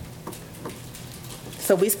incision.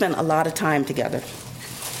 So we spent a lot of time together.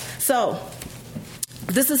 So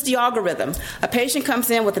This is the algorithm. A patient comes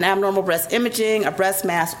in with an abnormal breast imaging, a breast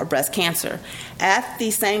mass, or breast cancer. At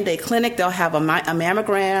the same-day clinic, they'll have a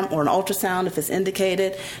mammogram or an ultrasound if it's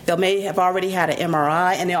indicated. They may have already had an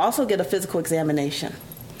MRI, and they'll also get a physical examination.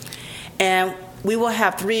 And we will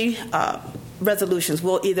have three resolutions.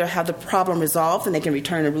 We'll either have the problem resolved and they can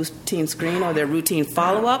return a routine screen or their routine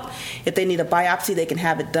follow-up. If they need a biopsy, they can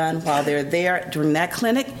have it done while they're there during that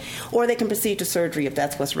clinic, or they can proceed to surgery if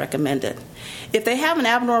that's what's recommended. If they have an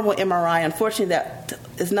abnormal MRI, unfortunately that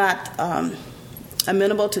is not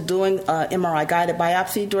amenable to doing MRI-guided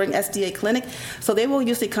biopsy during SDA clinic, so they will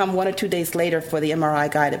usually come 1 or 2 days later for the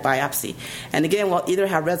MRI-guided biopsy. And again, we'll either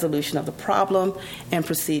have resolution of the problem and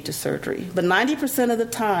proceed to surgery. But 90% of the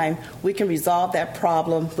time, we can resolve that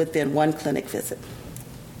problem within one clinic visit.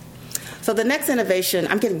 So the next innovation,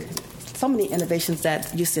 I'm getting so many innovations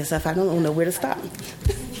at UCSF, I don't know where to stop.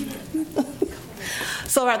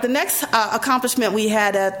 So the next accomplishment we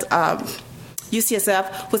had at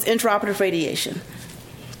UCSF was intraoperative radiation,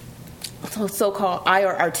 so-called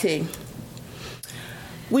IRRT.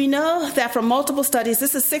 We know that from multiple studies,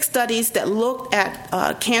 this is 6 studies that looked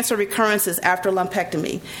at cancer recurrences after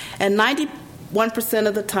lumpectomy, and 91%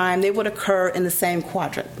 of the time they would occur in the same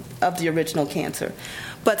quadrant of the original cancer.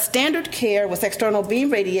 But standard care was external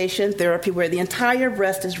beam radiation therapy where the entire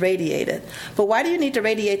breast is radiated. But why do you need to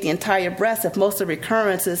radiate the entire breast if most of the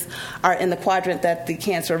recurrences are in the quadrant that the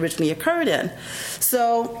cancer originally occurred in?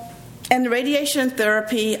 And the radiation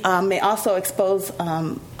therapy may also expose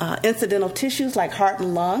incidental tissues like heart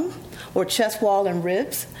and lung or chest wall and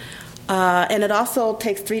ribs. And it also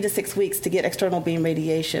takes 3 to 6 weeks to get external beam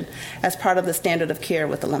radiation as part of the standard of care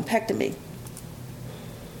with the lumpectomy.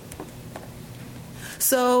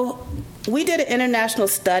 So we did an international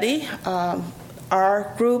study,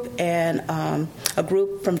 our group and a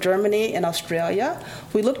group from Germany and Australia.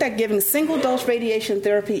 We looked at giving single-dose radiation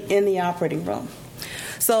therapy in the operating room.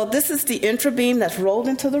 So this is the intrabeam that's rolled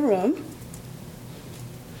into the room,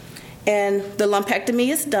 and the lumpectomy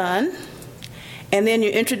is done, and then you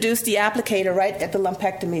introduce the applicator right at the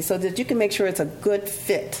lumpectomy so that you can make sure it's a good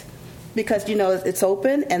fit. Because, it's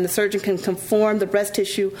open and the surgeon can conform the breast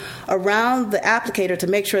tissue around the applicator to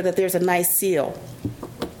make sure that there's a nice seal.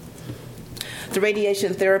 The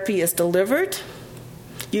radiation therapy is delivered,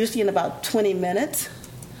 usually in about 20 minutes.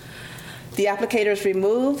 The applicator is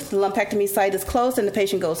removed, the lumpectomy site is closed, and the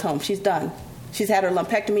patient goes home. She's done. She's had her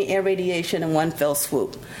lumpectomy and radiation in one fell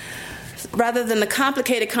swoop. Rather than the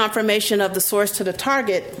complicated conformation of the source to the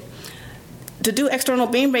target, to do external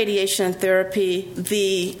beam radiation therapy,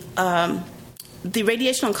 the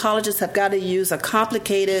radiation oncologists have got to use a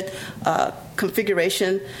complicated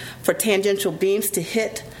configuration for tangential beams to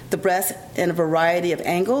hit the breast in a variety of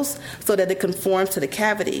angles so that it conforms to the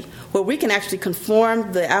cavity, where we can actually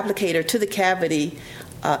conform the applicator to the cavity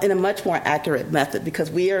in a much more accurate method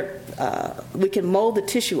because we can mold the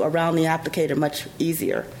tissue around the applicator much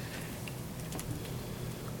easier.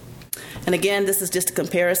 And again, this is just a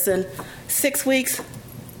comparison, 6 weeks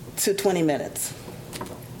to 20 minutes.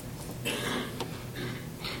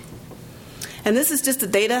 And this is just the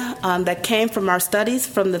data that came from our studies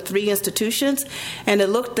from the 3 institutions, and it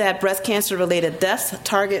looked at breast cancer-related deaths.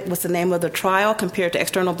 Target was the name of the trial compared to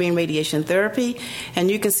external beam radiation therapy,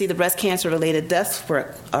 and you can see the breast cancer-related deaths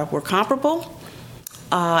were comparable.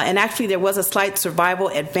 And actually, there was a slight survival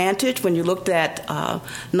advantage when you looked at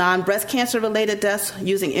non-breast cancer-related deaths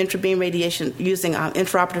using intrabeam radiation, using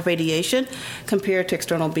intraoperative radiation, compared to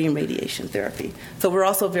external beam radiation therapy. So we're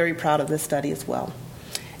also very proud of this study as well.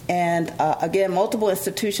 And again, multiple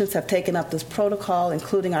institutions have taken up this protocol,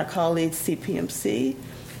 including our colleagues CPMC.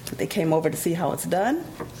 They came over to see how it's done.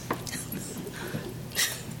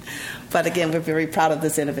 But again, we're very proud of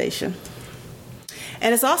this innovation.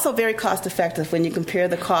 And it's also very cost-effective when you compare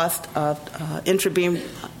the cost of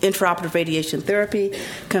intraoperative radiation therapy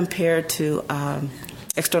compared to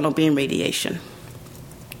external beam radiation.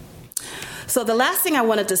 So the last thing I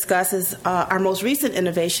want to discuss is our most recent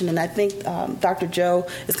innovation, and I think Dr. Joe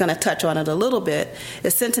is going to touch on it a little bit,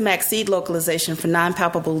 is Syntemax seed localization for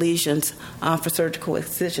non-palpable lesions for surgical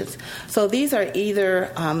excisions. So these are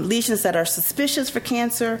either lesions that are suspicious for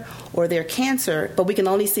cancer or they're cancer, but we can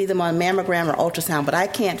only see them on mammogram or ultrasound, but I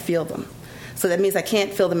can't feel them. So that means I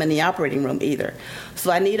can't feel them in the operating room either.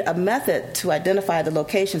 So I need a method to identify the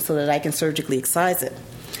location so that I can surgically excise it.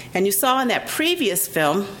 And you saw in that previous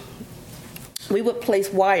film, we would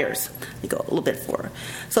place wires. Let me go a little bit forward.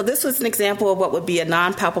 So this was an example of what would be a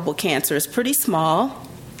non-palpable cancer. It's pretty small.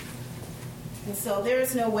 And so there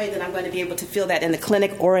is no way that I'm going to be able to feel that in the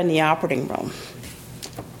clinic or in the operating room.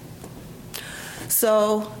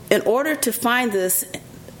 So in order to find this,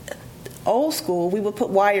 old school, we would put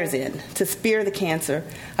wires in to spear the cancer.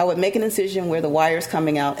 I would make an incision where the wire is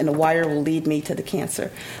coming out, and the wire will lead me to the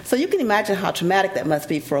cancer. So you can imagine how traumatic that must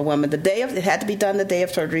be for a woman. It had to be done the day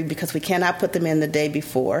of surgery because we cannot put them in the day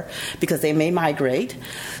before because they may migrate.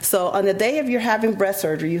 So on the day of you're having breast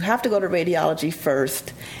surgery, you have to go to radiology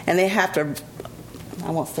first, and they have to,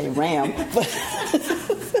 I won't say ram,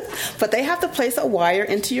 but they have to place a wire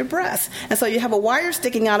into your breast. And so you have a wire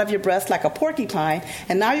sticking out of your breast like a porcupine,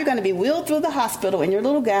 and now you're going to be wheeled through the hospital in your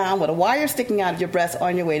little gown with a wire sticking out of your breast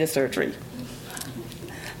on your way to surgery.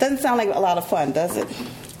 Doesn't sound like a lot of fun, does it?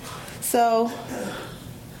 So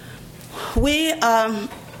we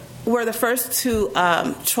were the first to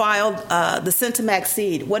trial the Centimag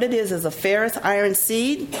seed. What it is a ferrous iron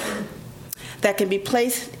seed that can be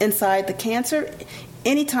placed inside the cancer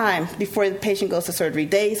anytime before the patient goes to surgery,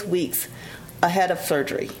 days, weeks ahead of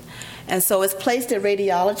surgery. And so it's placed at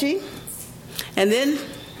radiology. And then,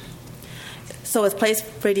 so it's placed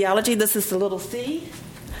radiology. This is the little seed.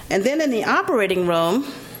 And then in the operating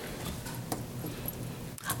room,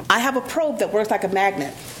 I have a probe that works like a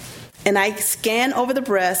magnet. And I scan over the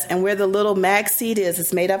breast, and where the little mag seed is,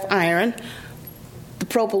 it's made of iron. The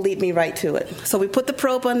probe will lead me right to it. So we put the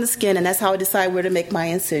probe on the skin, and that's how I decide where to make my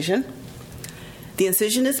incision. The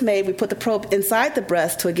incision is made. We put the probe inside the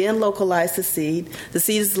breast to again localize the seed. The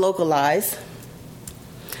seed is localized.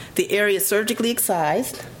 The area is surgically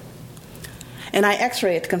excised. And I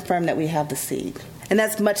x-ray it to confirm that we have the seed. And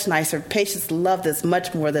that's much nicer. Patients love this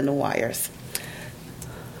much more than the wires.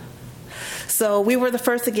 So we were the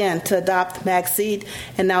first again to adopt MagSeed,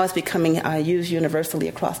 and now it's becoming used universally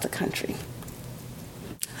across the country.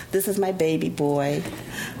 This is my baby boy.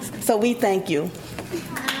 So we thank you.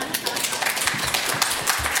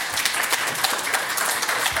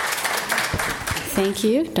 Thank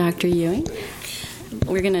you, Dr. Ewing.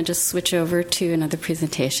 We're going to just switch over to another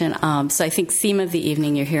presentation. So I think theme of the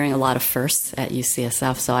evening, you're hearing a lot of firsts at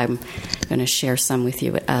UCSF, so I'm going to share some with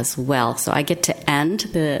you as well. So I get to end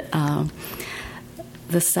the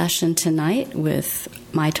session tonight with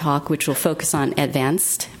my talk, which will focus on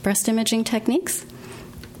advanced breast imaging techniques.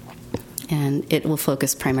 And it will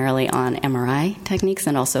focus primarily on MRI techniques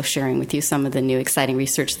and also sharing with you some of the new exciting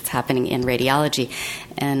research that's happening in radiology.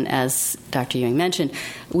 And as Dr. Ewing mentioned,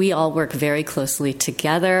 we all work very closely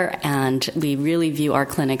together, and we really view our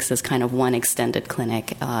clinics as kind of one extended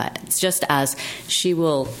clinic. It's just as she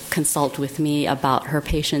will consult with me about her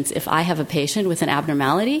patients. If I have a patient with an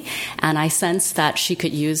abnormality and I sense that she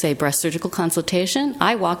could use a breast surgical consultation,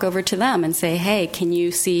 I walk over to them and say, hey, can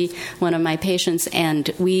you see one of my patients? And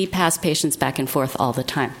we pass patients back and forth all the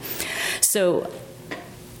time. So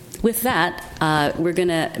with that, we're going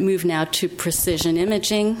to move now to precision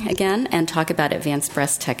imaging again and talk about advanced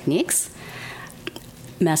breast techniques.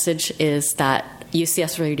 Message is that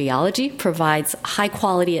UCS Radiology provides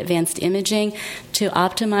high-quality advanced imaging to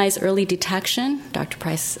optimize early detection. Dr.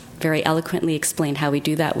 Price very eloquently explained how we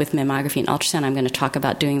do that with mammography and ultrasound. I'm going to talk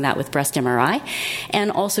about doing that with breast MRI,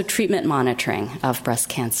 and also treatment monitoring of breast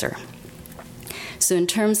cancer. So in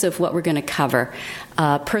terms of what we're going to cover,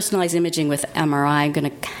 personalized imaging with MRI, I'm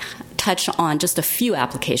going to touch on just a few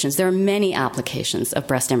applications. There are many applications of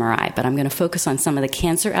breast MRI, but I'm going to focus on some of the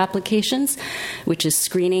cancer applications, which is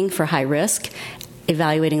screening for high risk,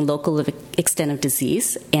 evaluating local extent of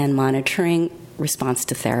disease, and monitoring response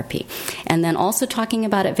to therapy. And then also talking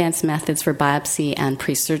about advanced methods for biopsy and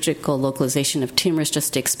pre-surgical localization of tumors,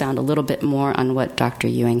 just to expound a little bit more on what Dr.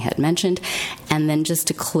 Ewing had mentioned. And then just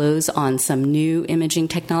to close on some new imaging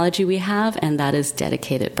technology we have, and that is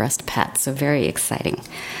dedicated breast PET. So very exciting.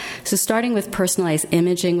 So starting with personalized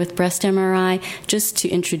imaging with breast MRI, just to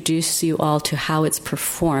introduce you all to how it's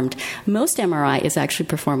performed. Most MRI is actually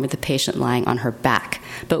performed with the patient lying on her back.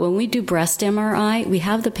 But when we do breast MRI, we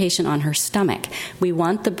have the patient on her stomach. We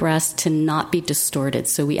want the breast to not be distorted.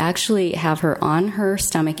 So we actually have her on her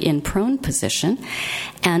stomach in prone position.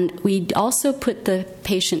 And we also put the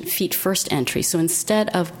patient feet first entry. So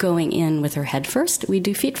instead of going in with her head first, we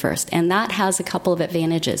do feet first. And that has a couple of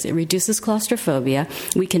advantages. It reduces claustrophobia.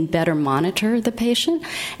 We can better monitor the patient.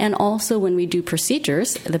 And also when we do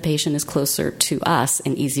procedures, the patient is closer to us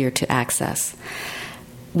and easier to access.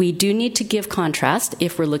 We do need to give contrast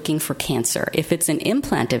if we're looking for cancer. If it's an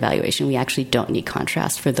implant evaluation, we actually don't need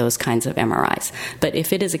contrast for those kinds of MRIs. But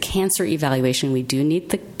if it is a cancer evaluation, we do need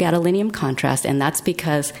the gadolinium contrast, and that's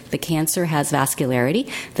because the cancer has vascularity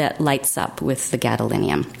that lights up with the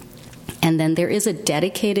gadolinium. And then there is a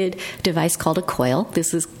dedicated device called a coil.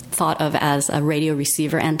 This is thought of as a radio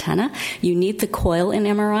receiver antenna. You need the coil in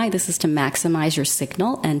MRI. This is to maximize your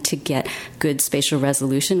signal and to get good spatial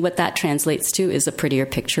resolution. What that translates to is a prettier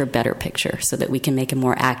picture, a better picture, so that we can make a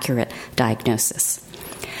more accurate diagnosis.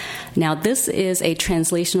 Now, this is a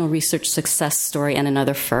translational research success story and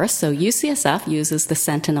another first. So UCSF uses the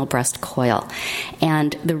Sentinel breast coil.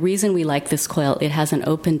 And the reason we like this coil, it has an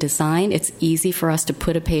open design. It's easy for us to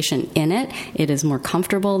put a patient in it. It is more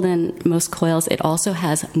comfortable than most coils. It also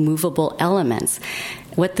has movable elements.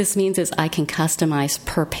 What this means is I can customize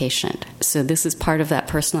per patient. So this is part of that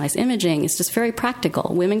personalized imaging. It's just very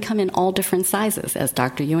practical. Women come in all different sizes, as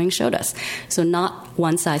Dr. Ewing showed us. So not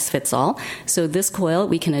one size fits all. So this coil,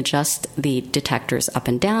 we can adjust the detectors up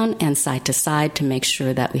and down and side to side to make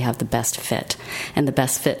sure that we have the best fit. And the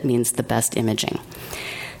best fit means the best imaging.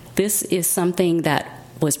 This is something that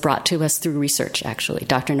was brought to us through research, actually.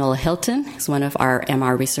 Dr. Nola Hilton is one of our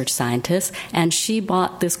MR research scientists, and she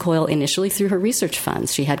bought this coil initially through her research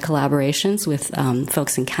funds. She had collaborations with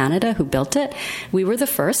folks in Canada who built it. We were the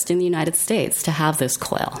first in the United States to have this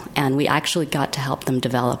coil, and we actually got to help them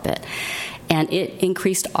develop it. And it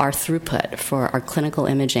increased our throughput for our clinical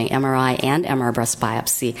imaging, MRI and MR breast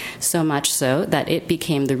biopsy, so much so that it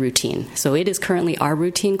became the routine. So it is currently our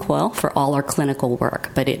routine coil for all our clinical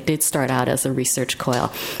work, but it did start out as a research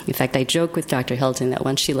coil. In fact, I joke with Dr. Hilton that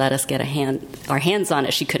once she let us get our hands on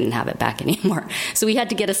it, she couldn't have it back anymore. So we had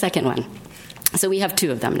to get a second one. So we have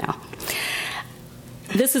 2 of them now.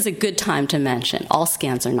 This is a good time to mention all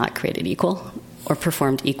scans are not created equal or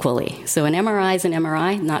performed equally. So an MRI is an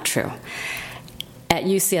MRI, not true. At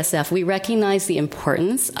UCSF, we recognize the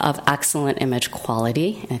importance of excellent image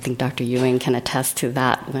quality. I think Dr. Ewing can attest to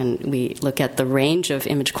that when we look at the range of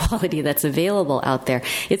image quality that's available out there.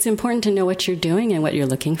 It's important to know what you're doing and what you're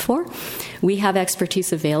looking for. We have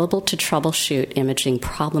expertise available to troubleshoot imaging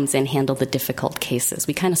problems and handle the difficult cases.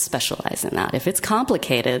 We kind of specialize in that. If it's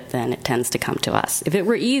complicated, then it tends to come to us. If it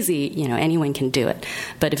were easy, anyone can do it.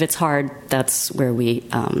 But if it's hard, that's where we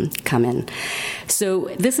come in. So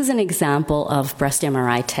this is an example of breast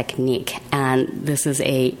MRI technique, and this is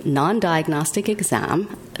a non-diagnostic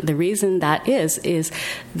exam. The reason that is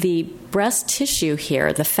the breast tissue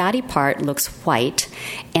here, the fatty part looks white,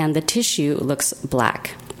 and the tissue looks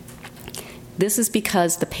black. This is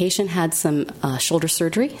because the patient had some shoulder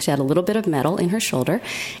surgery. She had a little bit of metal in her shoulder,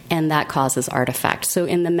 and that causes artifact. So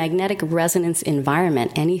in the magnetic resonance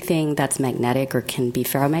environment, anything that's magnetic or can be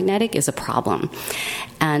ferromagnetic is a problem.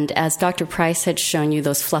 And as Dr. Price had shown you,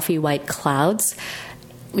 those fluffy white clouds,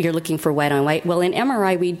 you're looking for white on white. Well, in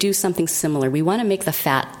MRI, we do something similar. We want to make the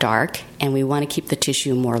fat dark, and we want to keep the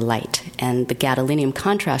tissue more light. And the gadolinium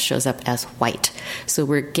contrast shows up as white. So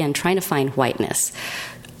we're, again, trying to find whiteness.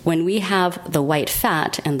 When we have the white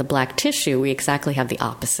fat and the black tissue, we exactly have the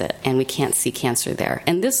opposite, and we can't see cancer there.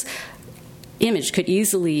 And this image could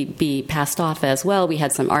easily be passed off as, well, we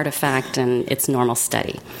had some artifact and it's normal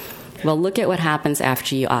study. Well, look at what happens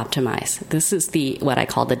after you optimize. This is what I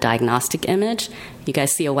call the diagnostic image. You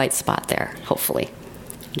guys see a white spot there, hopefully.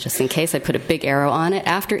 Just in case, I put a big arrow on it.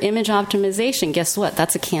 After image optimization, guess what?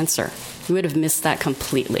 That's a cancer. You would have missed that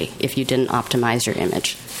completely if you didn't optimize your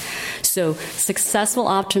image. So successful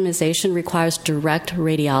optimization requires direct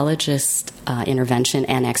radiologist intervention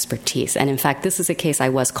and expertise. And in fact, this is a case I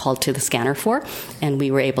was called to the scanner for, and we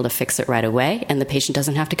were able to fix it right away, and the patient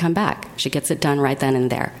doesn't have to come back. She gets it done right then and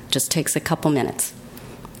there. Just takes a couple minutes.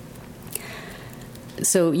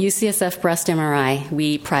 So UCSF breast MRI,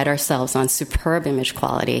 we pride ourselves on superb image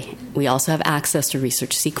quality. We also have access to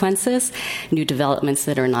research sequences, new developments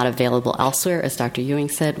that are not available elsewhere. As Dr. Ewing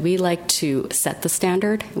said, we like to set the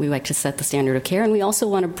standard. We like to set the standard of care, and we also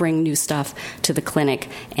want to bring new stuff to the clinic.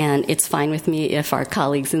 And it's fine with me if our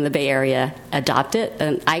colleagues in the Bay Area adopt it.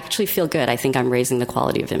 And I actually feel good. I think I'm raising the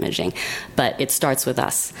quality of imaging. But it starts with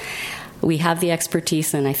us. We have the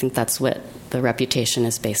expertise, and I think that's what the reputation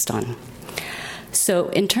is based on. So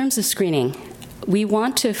in terms of screening, we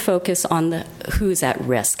want to focus on who's at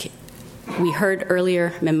risk. We heard earlier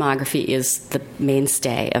mammography is the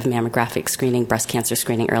mainstay of mammographic screening, breast cancer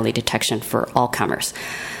screening, early detection for all comers.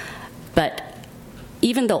 But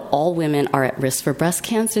even though all women are at risk for breast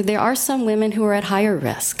cancer, there are some women who are at higher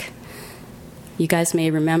risk. You guys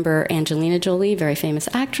may remember Angelina Jolie, very famous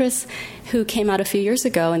actress, who came out a few years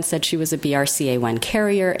ago and said she was a BRCA1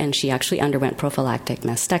 carrier, and she actually underwent prophylactic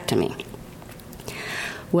mastectomy.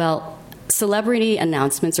 Well, celebrity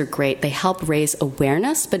announcements are great. They help raise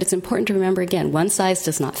awareness, but it's important to remember, again, one size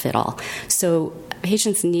does not fit all. So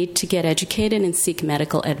patients need to get educated and seek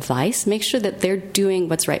medical advice. Make sure that they're doing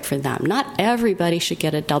what's right for them. Not everybody should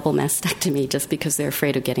get a double mastectomy just because they're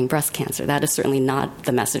afraid of getting breast cancer. That is certainly not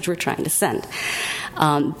the message we're trying to send.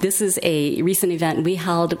 This is a recent event we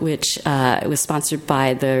held, which was sponsored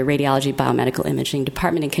by the Radiology Biomedical Imaging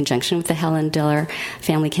Department in conjunction with the Helen Diller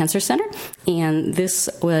Family Cancer Center. And this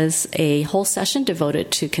was a whole session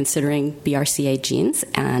devoted to considering BRCA genes,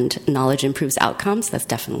 and knowledge improves outcomes. That's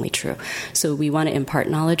definitely true. So we want to impart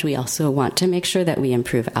knowledge. We also want to make sure that we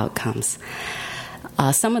improve outcomes.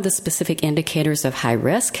 Some of the specific indicators of high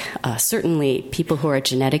risk, certainly people who are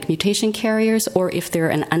genetic mutation carriers, or if they're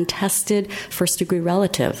an untested first-degree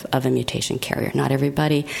relative of a mutation carrier. Not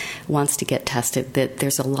everybody wants to get tested.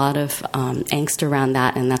 There's a lot of angst around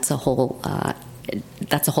that, and that's a whole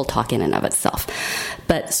talk in and of itself.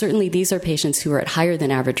 But certainly these are patients who are at higher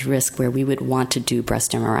than average risk where we would want to do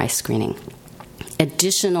breast MRI screening.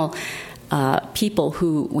 Additional people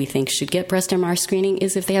who we think should get breast MRI screening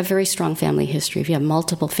is if they have very strong family history. If you have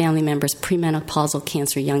multiple family members, premenopausal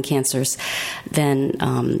cancer, young cancers, then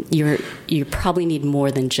you probably need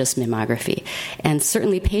more than just mammography. And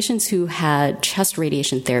certainly patients who had chest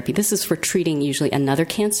radiation therapy, this is for treating usually another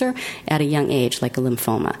cancer at a young age, like a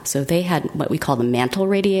lymphoma. So they had what we call the mantle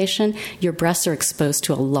radiation. Your breasts are exposed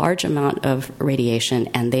to a large amount of radiation,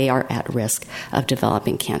 and they are at risk of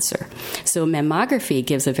developing cancer. So mammography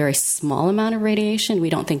gives a very small amount of radiation.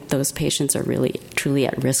 We don't think those patients are really truly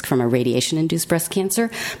at risk from a radiation-induced breast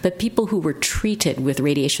cancer, but people who were treated with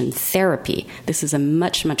radiation therapy, this is a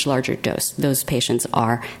much, much larger dose. Those patients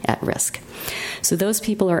are at risk. So those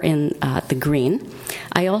people are in the green.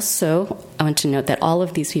 I want to note that all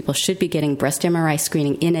of these people should be getting breast MRI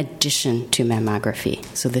screening in addition to mammography.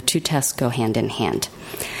 So the two tests go hand in hand.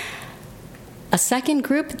 A second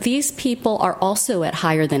group, these people are also at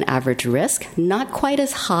higher than average risk, not quite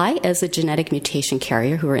as high as a genetic mutation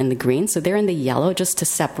carrier who are in the green, so they're in the yellow just to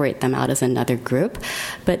separate them out as another group.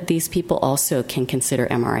 But these people also can consider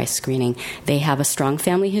MRI screening. They have a strong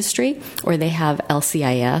family history, or they have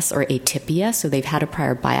LCIS or atypia, so they've had a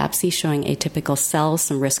prior biopsy showing atypical cells,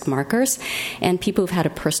 some risk markers, and people who've had a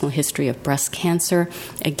personal history of breast cancer.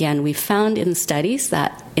 Again, we found in studies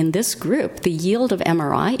that in this group, the yield of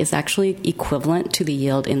MRI is actually equivalent to the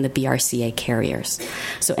yield in the BRCA carriers.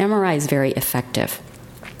 So MRI is very effective.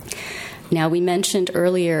 Now, we mentioned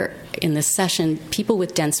earlier in this session, people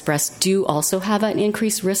with dense breasts do also have an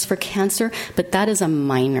increased risk for cancer, but that is a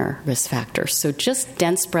minor risk factor. So just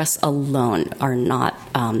dense breasts alone are not,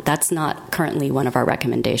 that's not currently one of our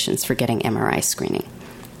recommendations for getting MRI screening.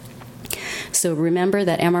 So remember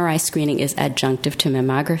that MRI screening is adjunctive to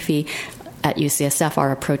mammography. At UCSF,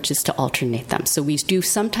 our approach is to alternate them. So we do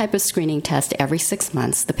some type of screening test every 6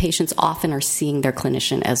 months. The patients often are seeing their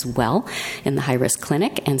clinician as well in the high-risk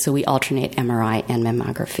clinic, and so we alternate MRI and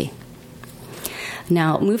mammography.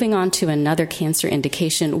 Now, moving on to another cancer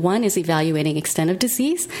indication, one is evaluating extent of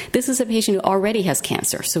disease. This is a patient who already has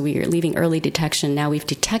cancer, so we are leaving early detection. Now we've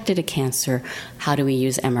detected a cancer. How do we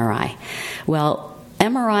use MRI? Well,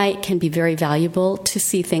 MRI can be very valuable to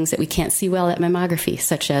see things that we can't see well at mammography,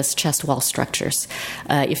 such as chest wall structures.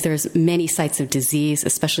 If there's many sites of disease,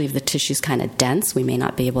 especially if the tissue's kind of dense, we may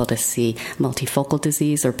not be able to see multifocal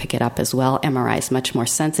disease or pick it up as well. MRI is much more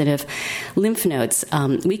sensitive. Lymph nodes.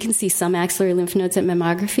 We can see some axillary lymph nodes at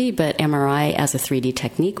mammography, but MRI as a 3D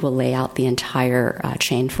technique will lay out the entire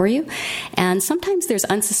chain for you. And sometimes there's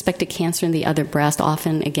unsuspected cancer in the other breast,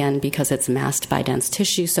 often, again, because it's masked by dense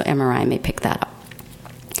tissue, so MRI may pick that up.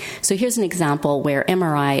 So here's an example where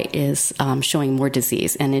MRI is showing more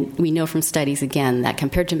disease. And we know from studies, again, that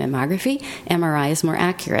compared to mammography, MRI is more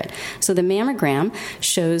accurate. So the mammogram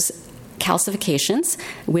shows calcifications,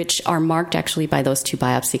 which are marked actually by those two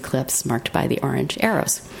biopsy clips marked by the orange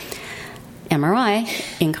arrows.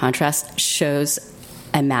 MRI, in contrast, shows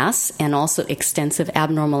a mass and also extensive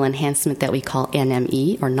abnormal enhancement that we call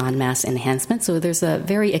NME, or non-mass enhancement. So there's a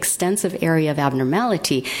very extensive area of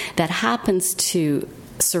abnormality that happens to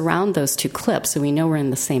surround those two clips, so we know we're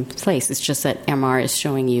in the same place. It's just that MR is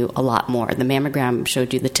showing you a lot more. The mammogram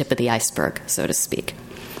showed you the tip of the iceberg, so to speak.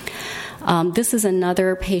 This is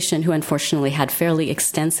another patient who unfortunately had fairly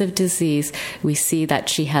extensive disease. We see that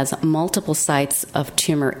she has multiple sites of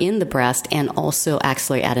tumor in the breast and also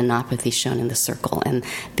axillary adenopathy shown in the circle. And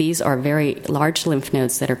these are very large lymph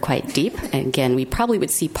nodes that are quite deep. And again, we probably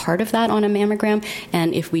would see part of that on a mammogram,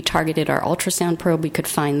 and if we targeted our ultrasound probe, we could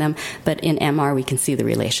find them. But in MR, we can see the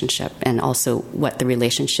relationship and also what the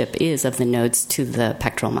relationship is of the nodes to the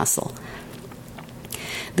pectoral muscle.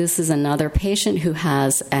 This is another patient who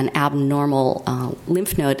has an abnormal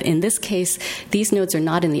lymph node. In this case, these nodes are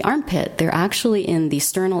not in the armpit. They're actually in the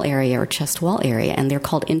sternal area or chest wall area, and they're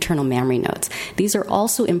called internal mammary nodes. These are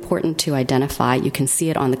also important to identify. You can see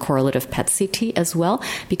it on the correlative PET-CT as well,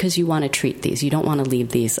 because you want to treat these. You don't want to leave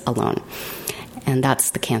these alone. And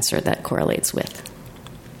that's the cancer that correlates with.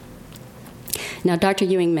 Now, Dr.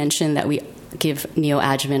 Ewing mentioned that we give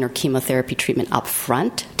neoadjuvant or chemotherapy treatment up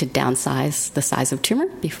front to downsize the size of tumor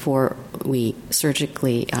before we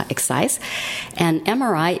surgically excise. And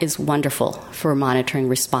MRI is wonderful for monitoring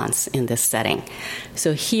response in this setting.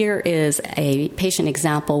 So here is a patient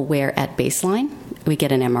example where at baseline, we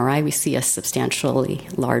get an MRI, we see a substantially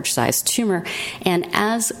large-sized tumor, and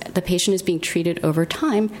as the patient is being treated over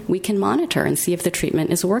time, we can monitor and see if the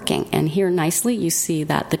treatment is working. And here nicely, you see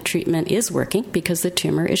that the treatment is working because the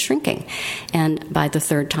tumor is shrinking. And by the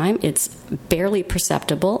third time, it's barely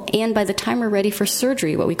perceptible, and by the time we're ready for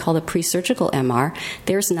surgery, what we call the pre-surgical MR,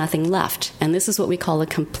 there's nothing left. And this is what we call a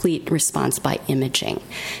complete response by imaging.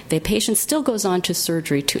 The patient still goes on to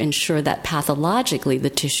surgery to ensure that pathologically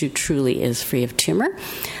the tissue truly is free of tumor,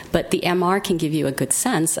 but the MR can give you a good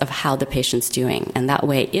sense of how the patient's doing. And that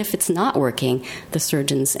way, if it's not working, the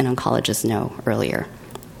surgeons and oncologists know earlier.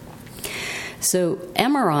 So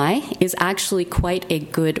MRI is actually quite a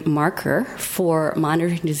good marker for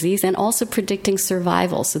monitoring disease and also predicting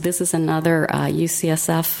survival. So this is another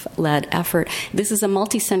UCSF-led effort. This is a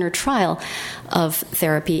multi-center trial of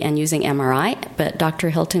therapy and using MRI, but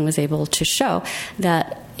Dr. Hilton was able to show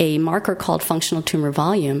that a marker called functional tumor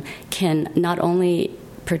volume can not only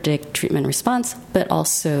predict treatment response, but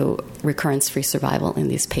also recurrence-free survival in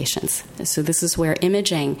these patients. So this is where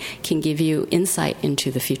imaging can give you insight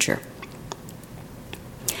into the future.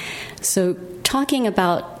 So talking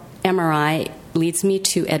about MRI leads me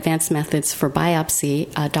to advanced methods for biopsy.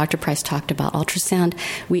 Dr. Price talked about ultrasound.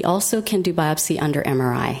 We also can do biopsy under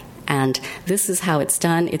MRI. And this is how it's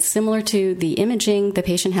done. It's similar to the imaging. The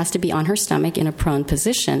patient has to be on her stomach in a prone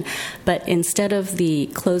position. But instead of the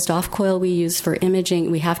closed-off coil we use for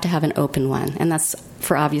imaging, we have to have an open one. And that's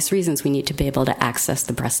for obvious reasons. We need to be able to access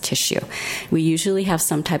the breast tissue. We usually have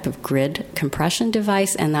some type of grid compression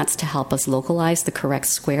device, and that's to help us localize the correct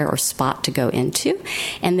square or spot to go into.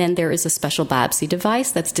 And then there is a special biopsy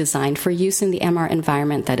device that's designed for use in the MR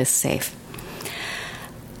environment that is safe.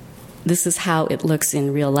 This is how it looks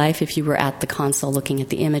in real life if you were at the console looking at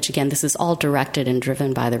the image. Again, this is all directed and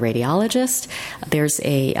driven by the radiologist. There's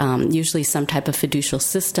usually some type of fiducial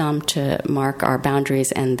system to mark our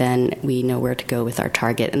boundaries, and then we know where to go with our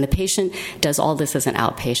target. And the patient does all this as an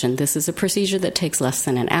outpatient. This is a procedure that takes less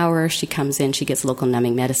than an hour. She comes in, she gets local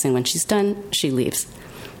numbing medicine. When she's done, she leaves.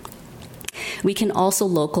 We can also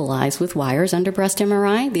localize with wires under breast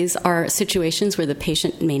MRI. These are situations where the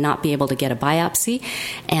patient may not be able to get a biopsy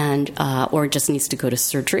and or just needs to go to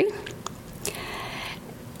surgery.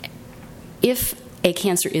 If a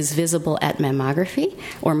cancer is visible at mammography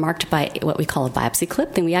or marked by what we call a biopsy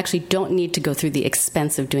clip, then we actually don't need to go through the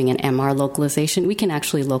expense of doing an MR localization. We can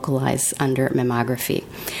actually localize under mammography.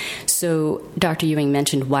 So Dr. Ewing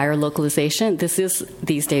mentioned wire localization. This is,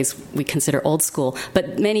 these days, we consider old school,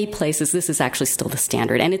 but many places this is actually still the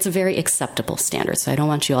standard, and it's a very acceptable standard, so I don't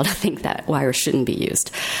want you all to think that wires shouldn't be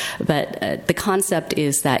used. But the concept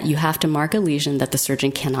is that you have to mark a lesion that the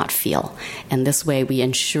surgeon cannot feel, and this way we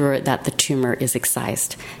ensure that the tumor is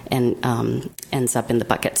excised and ends up in the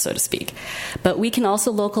bucket, so to speak. But we can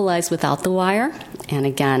also localize without the wire, and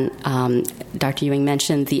again, Dr. Ewing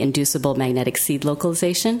mentioned the inducible magnetic seed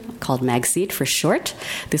localization, called MagSeed for short.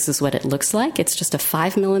 This is what it looks like. It's just a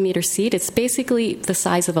 5-millimeter seed. It's basically the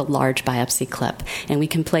size of a large biopsy clip, and we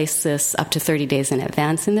can place this up to 30 days in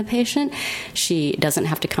advance in the patient. She doesn't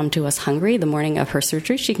have to come to us hungry the morning of her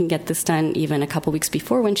surgery. She can get this done even a couple weeks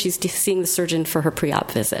before when she's seeing the surgeon for her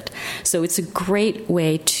pre-op visit. So it's a great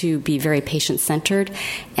way to be very patient-centered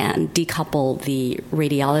and decouple the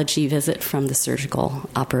radiology visit from the surgical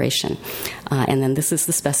operation. And then this is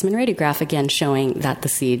the specimen radiograph, again, showing that the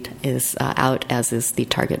seed is out, as is the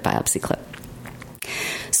target biopsy clip.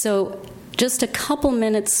 So just a couple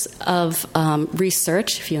minutes of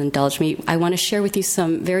research, if you indulge me. I want to share with you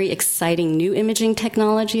some very exciting new imaging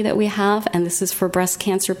technology that we have, and this is for breast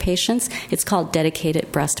cancer patients. It's called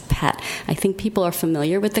dedicated breast PET. I think people are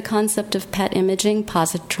familiar with the concept of PET imaging,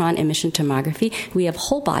 positron emission tomography. We have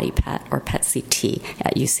whole body PET, or PET-CT,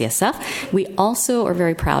 at UCSF. We also are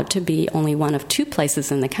very proud to be only one of 2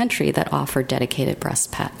 places in the country that offer dedicated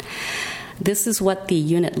breast PET. This is what the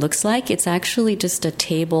unit looks like. It's actually just a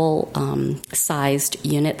table-sized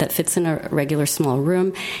unit that fits in a regular small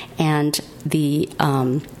room, and the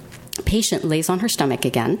patient lays on her stomach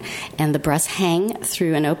again, and the breasts hang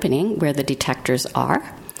through an opening where the detectors are.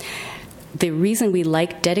 The reason we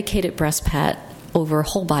like dedicated breast PET over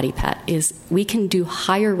whole body PET is we can do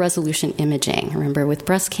higher resolution imaging. Remember, with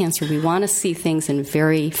breast cancer, we want to see things in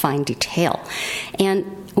very fine detail. And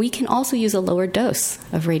we can also use a lower dose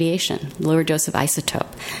of radiation, lower dose of isotope.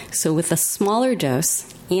 So with a smaller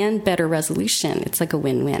dose and better resolution, it's like a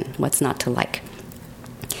win-win. What's not to like?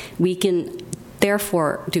 We can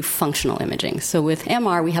therefore do functional imaging. So with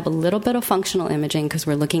MR, we have a little bit of functional imaging because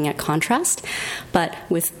we're looking at contrast, but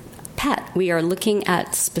with PET, we are looking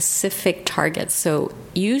at specific targets. So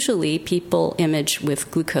usually people image with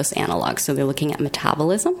glucose analogs, so they're looking at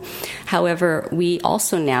metabolism. However, we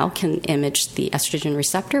also now can image the estrogen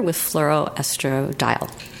receptor with fluoroestradiol.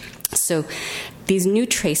 So these new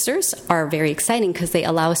tracers are very exciting because they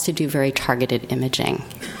allow us to do very targeted imaging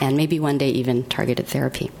and maybe one day even targeted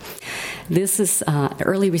therapy. This is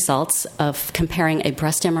early results of comparing a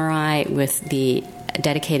breast MRI with the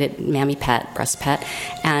dedicated Mammy PET, breast PET,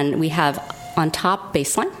 and we have on top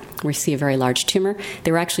baseline, we see a very large tumor.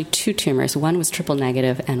 There were actually two tumors. One was triple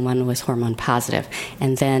negative and one was hormone positive.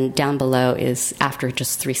 And then down below is after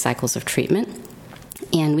just 3 cycles of treatment.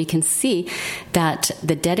 And we can see that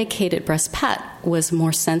the dedicated breast PET was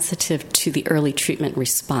more sensitive to the early treatment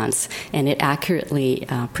response, and it accurately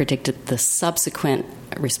predicted the subsequent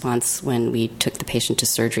response when we took the patient to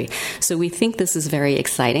surgery. So we think this is very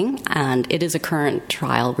exciting, and it is a current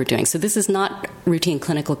trial we're doing. So this is not routine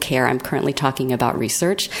clinical care. I'm currently talking about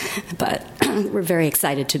research, but we're very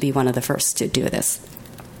excited to be one of the first to do this.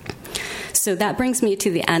 So that brings me to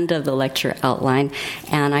the end of the lecture outline,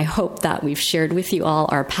 and I hope that we've shared with you all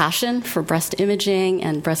our passion for breast imaging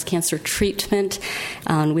and breast cancer treatment.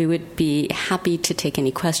 We would be happy to take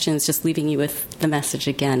any questions, just leaving you with the message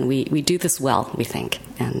again. We do this well, we think,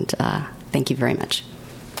 and thank you very much.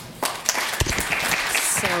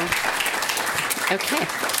 Okay.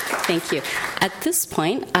 Thank you. At this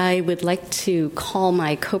point, I would like to call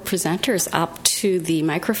my co-presenters up to the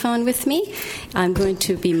microphone with me. I'm going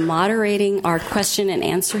to be moderating our question and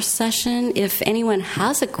answer session. If anyone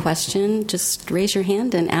has a question, just raise your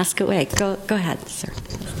hand and ask away. Go ahead, sir.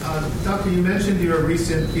 Doctor, you mentioned your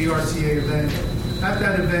recent BRCA event. At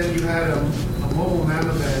that event, you had a mobile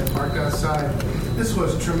mammogram parked outside. This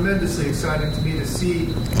was tremendously exciting to me to see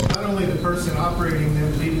not only the person operating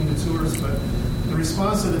them, leading the tours, but the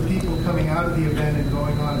response of the people coming out of the event and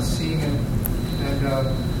going on and seeing it.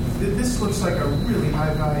 And this looks like a really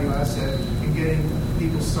high-value asset in getting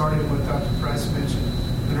people started, what Dr. Price mentioned,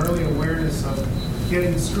 an early awareness of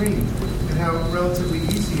getting screened and how relatively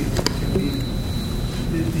easy it can be.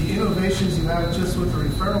 The innovations you have just with the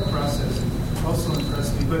referral process also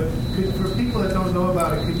impressed me. But for people that don't know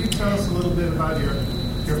about it, could you tell us a little bit about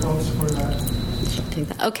your hopes for that?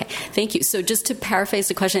 Okay, thank you. So just to paraphrase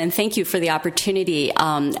the question, and thank you for the opportunity,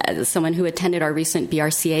 someone who attended our recent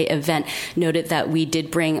BRCA event noted that we did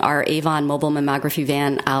bring our Avon mobile mammography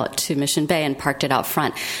van out to Mission Bay and parked it out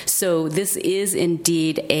front. So this is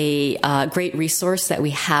indeed a great resource that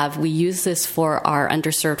we have. We use this for our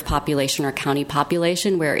underserved population, our county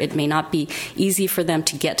population, where it may not be easy for them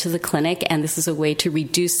to get to the clinic, and this is a way to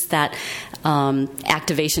reduce that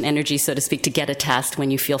activation energy, so to speak, to get a test when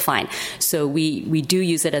you feel fine. So we do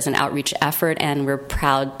use it as an outreach effort, and we're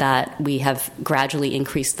proud that we have gradually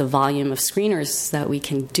increased the volume of screeners that we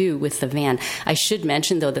can do with the van. I should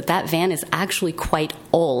mention, though, that van is actually quite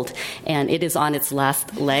old, and it is on its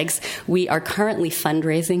last legs. We are currently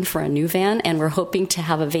fundraising for a new van, and we're hoping to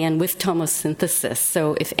have a van with tomosynthesis.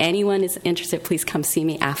 So if anyone is interested, please come see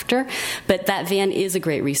me after. But that van is a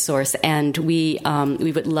great resource, and we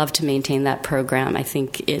would love to maintain that program. I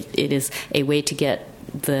think it is a way to get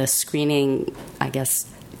the screening,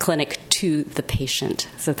 clinic to the patient.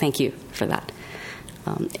 So thank you for that.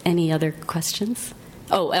 Any other questions?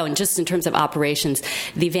 Oh, and just in terms of operations,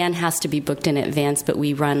 the van has to be booked in advance, but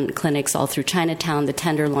we run clinics all through Chinatown, the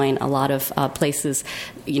Tenderloin, a lot of places.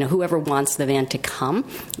 Whoever wants the van to come,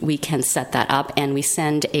 we can set that up, and we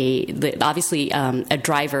send a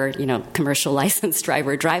driver, commercial licensed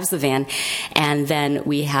driver drives the van, and then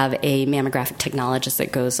we have a mammographic technologist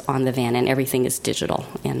that goes on the van, and everything is digital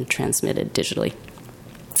and transmitted digitally.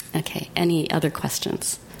 Okay, any other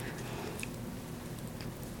questions?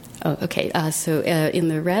 Oh, okay. So in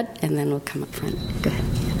the red, and then we'll come up front. Go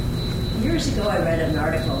ahead. Years ago, I read an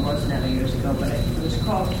article, it wasn't that many years ago, but it was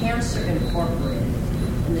called Cancer Incorporated.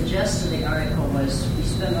 And the gist of the article was we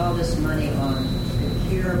spend all this money on the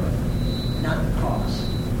cure, but not the cost.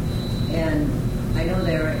 And I know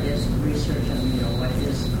there is research on, what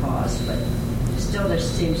is the cost, but still there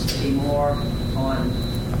seems to be more on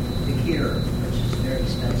the cure, which is very very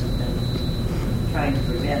expensive than trying to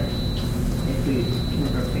prevent if we can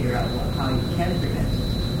never figure out how you can prevent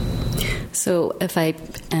it. So if I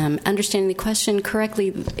am understanding the question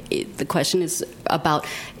correctly, the question is about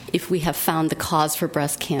if we have found the cause for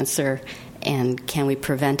breast cancer and can we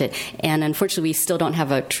prevent it. And unfortunately, we still don't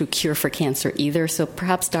have a true cure for cancer either. So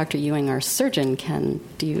perhaps Dr. Ewing, our surgeon,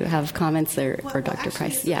 do you have comments there, or Dr.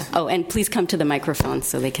 Price? Yeah. Oh, and please come to the microphone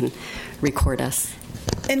so they can record us.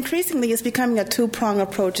 Increasingly, it's becoming a two-pronged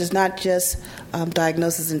approach. It's not just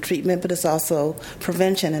diagnosis and treatment, but it's also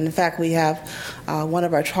prevention. And in fact, we have one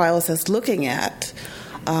of our trials that's looking at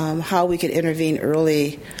how we could intervene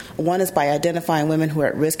early. One is by identifying women who are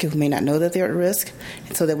at risk who may not know that they're at risk,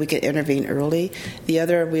 so that we can intervene early. The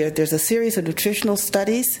other, there's a series of nutritional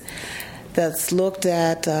studies that's looked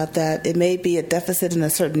at that it may be a deficit in a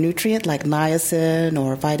certain nutrient like niacin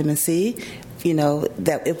or vitamin C.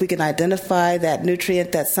 That if we can identify that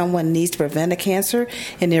nutrient that someone needs to prevent a cancer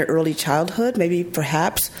in their early childhood, maybe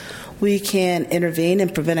perhaps we can intervene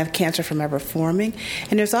and prevent a cancer from ever forming.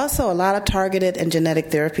 And there's also a lot of targeted and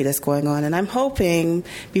genetic therapy that's going on. And I'm hoping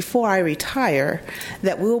before I retire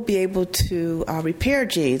that we'll be able to repair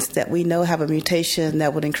genes that we know have a mutation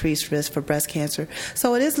that would increase risk for breast cancer.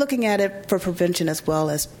 So it is looking at it for prevention as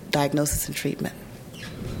well as diagnosis and treatment.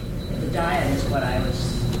 The diet is what I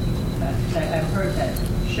was... I've heard that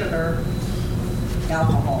sugar,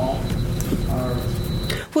 alcohol are...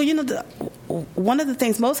 Well, one of the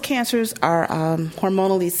things, most cancers are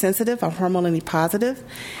hormonally sensitive or hormonally positive.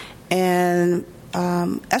 And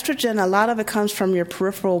estrogen, a lot of it comes from your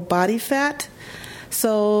peripheral body fat.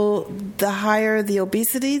 So the higher the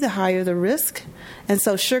obesity, the higher the risk. And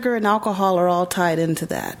so sugar and alcohol are all tied into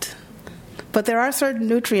that. But there are certain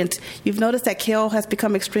nutrients. You've noticed that kale has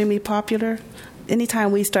become extremely popular.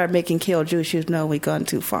 Anytime we start making kale juice, you know we've gone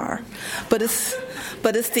too far. But it's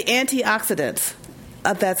the antioxidants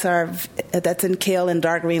that's in kale and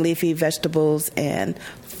dark green leafy vegetables and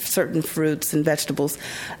certain fruits and vegetables.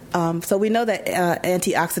 So we know that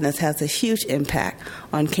antioxidants has a huge impact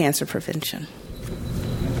on cancer prevention.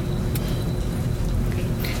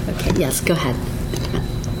 Okay. Yes, go ahead.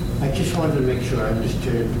 I just wanted to make sure I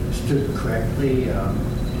understood correctly.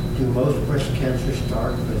 Do most breast cancers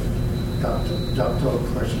start with ductal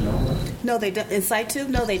carcinoma? No, they don't. In situ?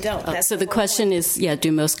 No, they don't. So the question is,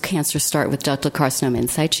 do most cancers start with ductal carcinoma in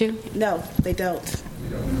situ? No, they don't.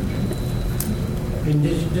 And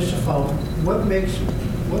just a follow-up,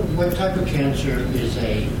 what type of cancer is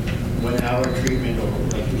a 1 hour treatment, or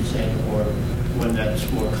like you said, or one that's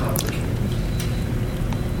more complicated?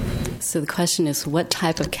 So the question is, what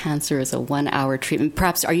type of cancer is a 1 hour treatment?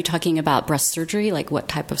 Perhaps, are you talking about breast surgery? Like what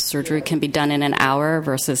type of surgery can be done in an hour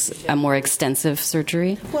versus a more extensive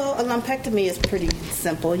surgery? Well, a lumpectomy is pretty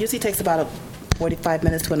simple. It usually takes about 45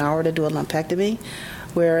 minutes to an hour to do a lumpectomy,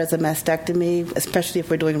 whereas a mastectomy, especially if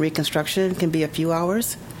we're doing reconstruction, can be a few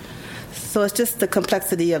hours. So it's just the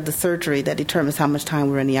complexity of the surgery that determines how much time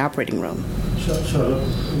we're in the operating room. So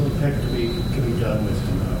lumpectomy can be done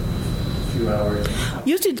within a few hours?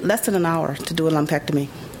 Usually less than an hour to do a lumpectomy.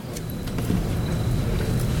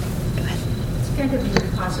 It's kind of an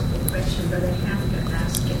impossible question, but I have to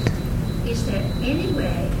ask it. Is there any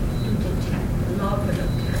way to detect lobular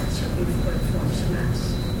cancer before it forms a mass?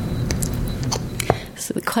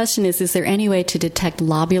 So the question is there any way to detect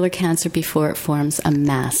lobular cancer before it forms a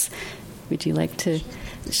mass? Would you like to?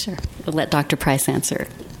 Sure. We'll let Dr. Price answer.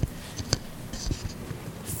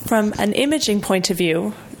 From an imaging point of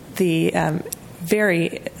view, the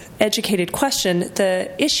very educated question,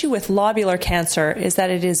 the issue with lobular cancer is that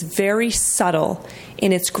it is very subtle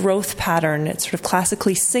in its growth pattern. It's sort of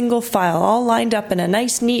classically single file, all lined up in a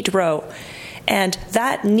nice, neat row. And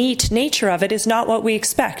that neat nature of it is not what we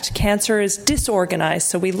expect. Cancer is disorganized,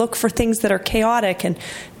 so we look for things that are chaotic and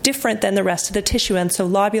different than the rest of the tissue. And so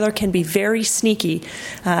lobular can be very sneaky,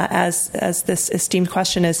 as this esteemed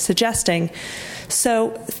question is suggesting. So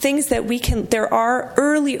things that there are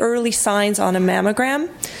early signs on a mammogram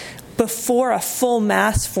before a full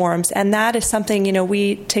mass forms, and that is something,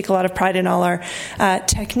 we take a lot of pride in all our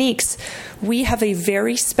techniques. We have a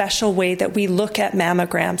very special way that we look at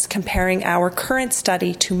mammograms, comparing our current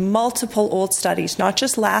study to multiple old studies, not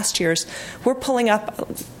just last year's.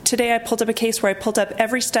 Today I pulled up a case where I pulled up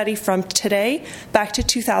every study from today back to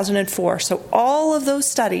 2004. So all of those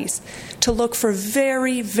studies to look for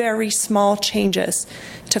very, very small changes,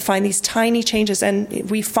 to find these tiny changes. And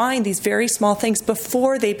we find these very small things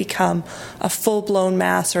before they become a full-blown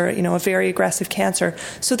mass or, a very aggressive cancer.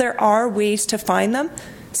 So there are ways to find them.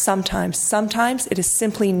 Sometimes. Sometimes it is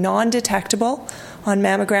simply non-detectable on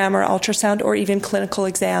mammogram or ultrasound or even clinical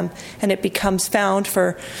exam, and it becomes found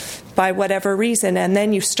by whatever reason, and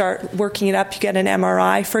then you start working it up. You get an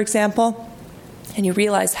MRI, for example, and you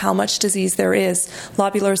realize how much disease there is.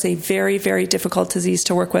 Lobular is a very, very difficult disease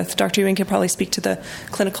to work with. Dr. Ewing can probably speak to the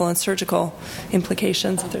clinical and surgical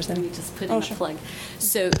implications if there's any. Let me just put in a plug.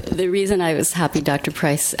 So the reason I was happy Dr.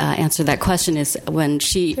 Price answered that question is when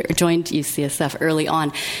she joined UCSF early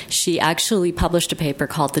on, she actually published a paper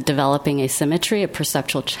called The Developing Asymmetry, a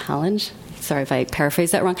Perceptual Challenge. Sorry if I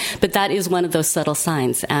paraphrase that wrong, but that is one of those subtle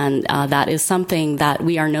signs, and that is something that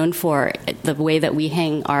we are known for, the way that we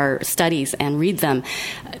hang our studies and read them.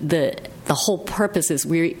 The whole purpose is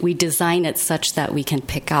we design it such that we can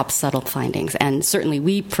pick up subtle findings, and certainly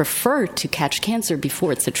we prefer to catch cancer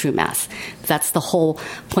before it's a true mass. That's the whole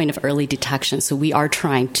point of early detection, so we are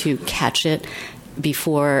trying to catch it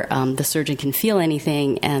before the surgeon can feel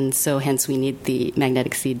anything, and so hence we need the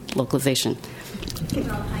magnetic seed localization. You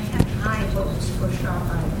know, I have high hopes for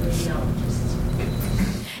sharp-eyed radiologists.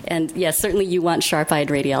 And yes, certainly you want sharp-eyed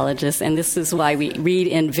radiologists, and this is why we read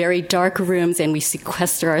in very dark rooms and we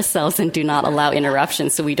sequester ourselves and do not allow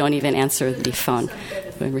interruptions, so we don't even answer the phone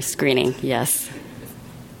when we're screening. Yes.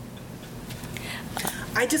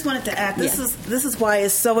 I just wanted to add, this is why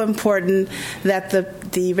it's so important that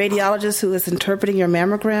the radiologist who is interpreting your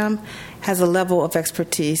mammogram has a level of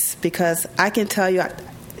expertise, because I can tell you,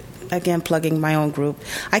 again, plugging my own group,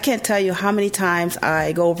 I can't tell you how many times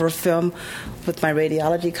I go over a film with my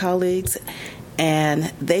radiology colleagues, and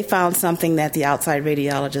they found something that the outside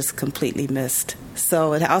radiologist completely missed.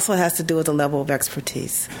 So it also has to do with the level of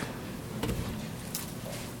expertise.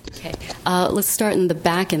 Okay. Let's start in the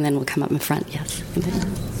back, and then we'll come up in front. Yes.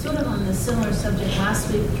 Sort of on the similar subject,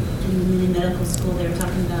 last week in the mini medical school, they were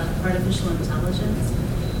talking about artificial intelligence,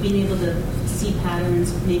 being able to see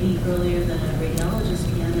patterns maybe earlier than a radiologist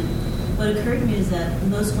can. And what occurred to me is that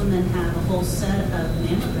most women have a whole set of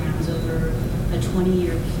mammograms over a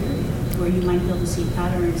 20-year period where you might be able to see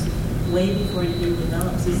patterns way before anything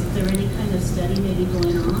develops. Is there any kind of study maybe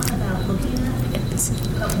going on about looking at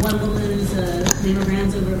one woman's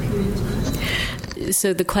mammograms over a period of time?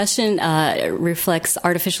 So the question reflects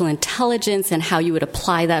artificial intelligence and how you would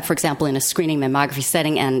apply that, for example, in a screening mammography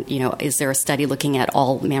setting, and, is there a study looking at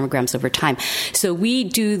all mammograms over time? So we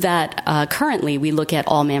do that currently. We look at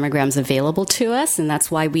all mammograms available to us, and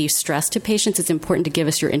that's why we stress to patients it's important to give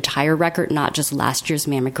us your entire record, not just last year's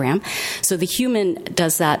mammogram. So the human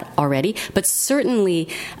does that already, but certainly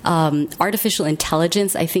artificial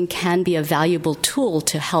intelligence, I think, can be a valuable tool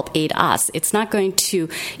to help aid us. It's not going to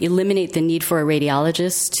eliminate the need for a radiologist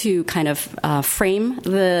to kind of frame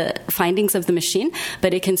the findings of the machine,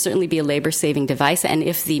 but it can certainly be a labor-saving device. And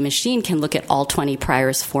if the machine can look at all 20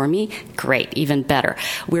 priors for me, great, even better.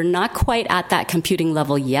 We're not quite at that computing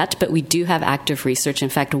level yet, but we do have active research. In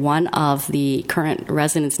fact, one of the current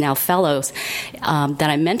residents, now fellows, that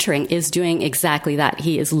I'm mentoring is doing exactly that.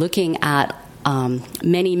 He is looking at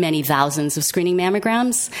many, many thousands of screening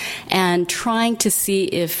mammograms and trying to see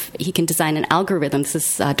if he can design an algorithm. This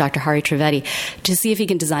is Dr. Hari Trivedi, to see if he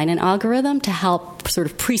can design an algorithm to help sort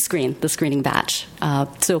of pre-screen the screening batch.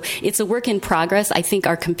 So it's a work in progress. I think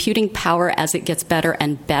our computing power, as it gets better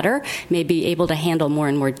and better, may be able to handle more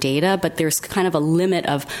and more data, but there's kind of a limit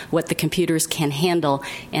of what the computers can handle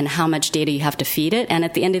and how much data you have to feed it. And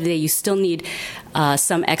at the end of the day, you still need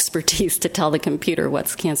some expertise to tell the computer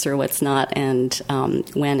what's cancer, what's not, and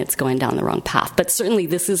when it's going down the wrong path. But certainly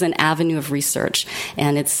this is an avenue of research,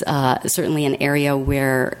 and it's certainly an area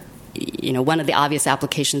where one of the obvious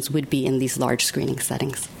applications would be in these large screening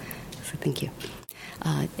settings. So thank you.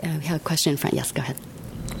 We have a question in front. Yes, go ahead.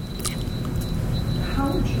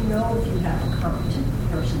 How would you know if you have a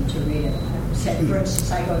competent person to read it? Say, for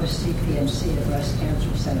instance, I go to CPMC, the Breast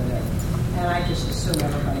Cancer Center there, and I just assume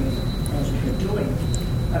everybody knows what they're doing.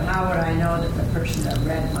 But how would I know that the person that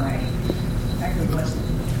read my record was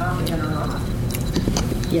competent or not?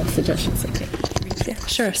 Yes, suggestions. Okay. Yeah,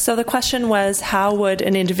 sure. So the question was, how would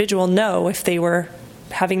an individual know if they were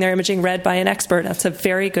having their imaging read by an expert? That's a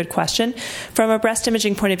very good question. From a breast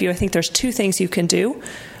imaging point of view, I think there's two things you can do.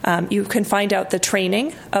 You can find out the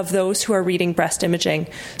training of those who are reading breast imaging.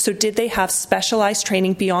 So did they have specialized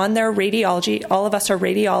training beyond their radiology? All of us are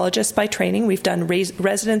radiologists by training. We've done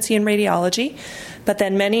residency in radiology. But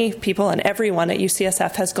then many people, and everyone at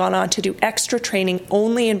UCSF, has gone on to do extra training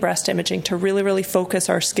only in breast imaging to really, really focus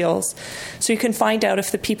our skills. So you can find out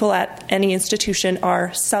if the people at any institution are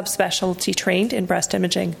subspecialty trained in breast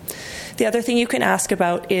imaging. The other thing you can ask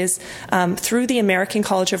about is through the American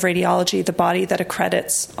College of Radiology, the body that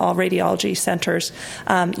accredits all radiology centers,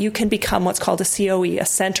 you can become what's called a COE, a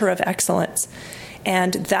Center of Excellence.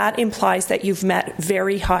 And that implies that you've met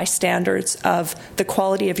very high standards of the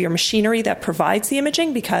quality of your machinery that provides the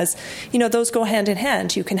imaging, because, those go hand in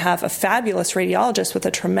hand. You can have a fabulous radiologist with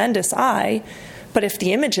a tremendous eye, but if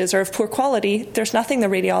the images are of poor quality, there's nothing the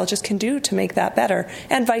radiologist can do to make that better,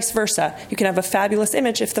 and vice versa. You can have a fabulous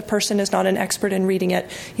image. If the person is not an expert in reading it,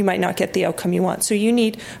 you might not get the outcome you want. So you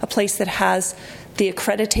need a place that has the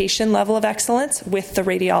accreditation level of excellence with the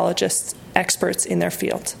radiologists experts in their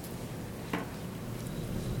field.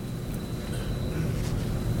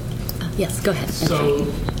 Yes, go ahead. So,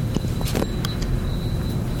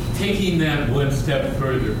 taking that one step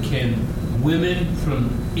further, can women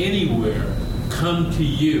from anywhere come to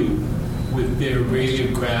you with their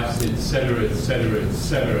radiographs, et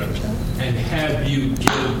cetera, and have you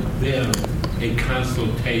give them a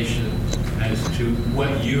consultation as to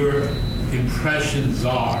what your impressions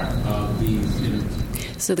are of these images?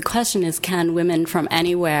 So the question is, can women from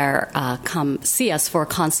anywhere come see us for a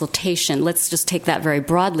consultation? Let's just take that very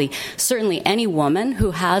broadly. Certainly any woman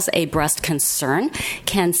who has a breast concern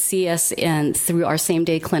can see us through our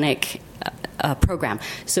same-day clinic program.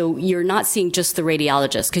 So you're not seeing just the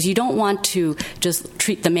radiologist, because you don't want to just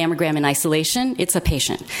treat the mammogram in isolation. It's a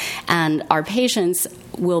patient. And our patients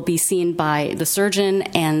will be seen by the surgeon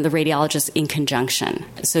and the radiologist in conjunction.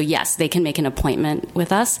 So yes, they can make an appointment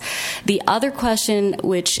with us. The other question,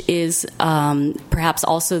 which is perhaps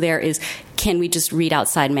also there, is can we just read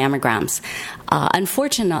outside mammograms?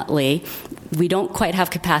 Unfortunately, we don't quite have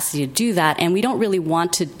capacity to do that, and we don't really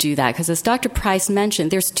want to do that, because as Dr. Price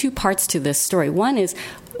mentioned, there's two parts to this story. One is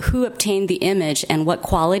who obtained the image and what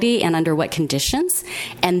quality and under what conditions,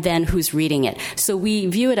 and then who's reading it. So we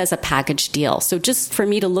view it as a package deal. So just for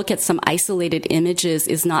me to look at some isolated images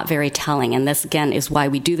is not very telling, and this, again, is why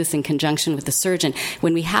we do this in conjunction with the surgeon.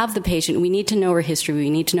 When we have the patient, we need to know her history, we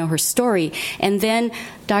need to know her story, and then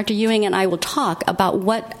Dr. Ewing and I will talk about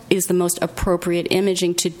what is the most appropriate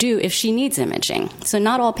imaging to do if she needs imaging. So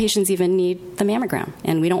not all patients even need the mammogram,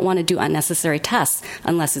 and we don't want to do unnecessary tests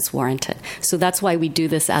unless it's warranted. So that's why we do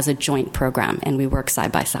this as a joint program, and we work side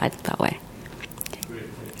by side that way. Okay.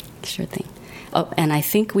 Sure thing. Oh, and I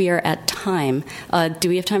think we are at time. Do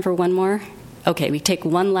we have time for one more? Okay, we take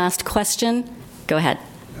one last question. Go ahead.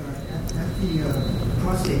 At the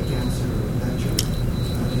prostate cancer lecture,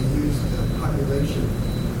 they used population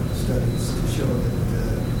studies to show that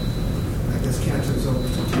cancer is over 2%.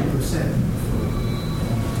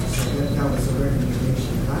 So that was a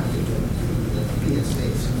recommendation not to get the PSA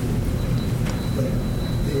screen. But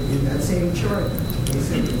in that same chart, they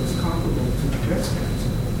said it was comparable to breast cancer,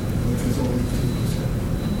 which was only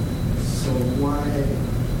 2%. So why?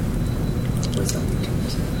 What's only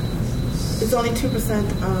 2%? It's only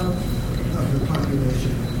 2% of the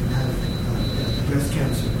population have breast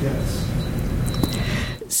cancer deaths.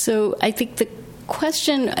 So I think the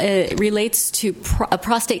question relates to a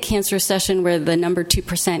prostate cancer session where the number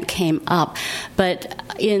 2% came up. But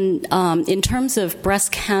in terms of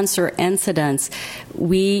breast cancer incidence,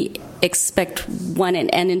 we expect one,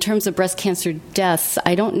 and in terms of breast cancer deaths,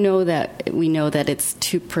 I don't know that we know that it's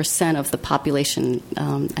 2% of the population.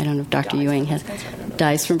 I don't know if Dr. Ewing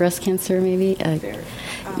dies from breast cancer, maybe.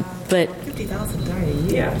 But 50,000 die a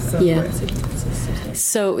year. Yeah.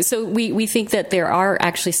 So we think that there are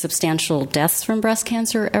actually substantial deaths from breast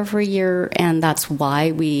cancer every year, and that's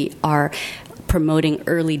why we are promoting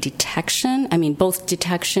early detection. I mean, both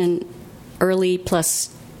detection, early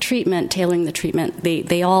plus treatment, tailoring the treatment,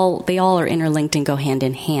 they all are interlinked and go hand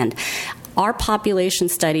in hand. Our population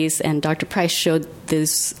studies, and Dr. Price showed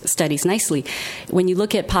those studies nicely, when you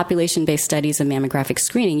look at population-based studies of mammographic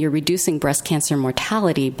screening, you're reducing breast cancer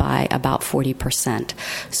mortality by about 40%.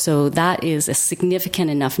 So that is a significant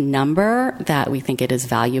enough number that we think it is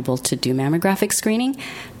valuable to do mammographic screening.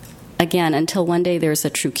 Again, until one day there's a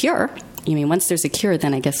true cure. I mean, once there's a cure,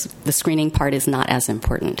 then I guess the screening part is not as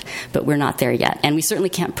important. But we're not there yet. And we certainly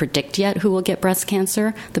can't predict yet who will get breast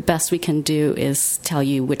cancer. The best we can do is tell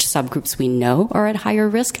you which subgroups we know are at higher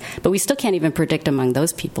risk. But we still can't even predict among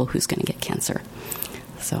those people who's going to get cancer.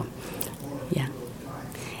 So, yeah.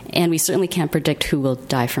 And we certainly can't predict who will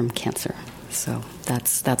die from cancer. So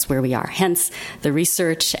that's where we are. Hence the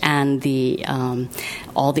research and the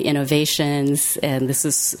all the innovations, and this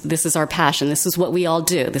is our passion. This is what we all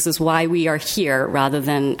do. This is why we are here rather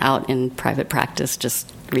than out in private practice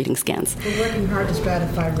just reading scans. We're working hard to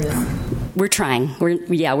stratify risk. We're trying.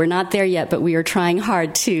 We're not there yet, but we are trying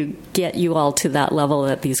hard to get you all to that level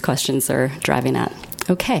that these questions are driving at.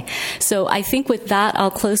 Okay, so I think with that,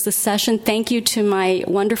 I'll close the session. Thank you to my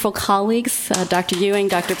wonderful colleagues, Dr. Ewing,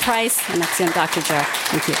 Dr. Price, and next time, Dr. Joe.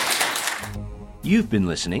 Thank you. You've been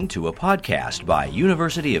listening to a podcast by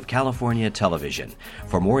University of California Television.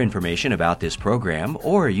 For more information about this program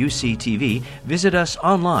or UCTV, visit us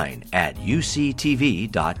online at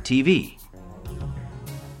uctv.tv.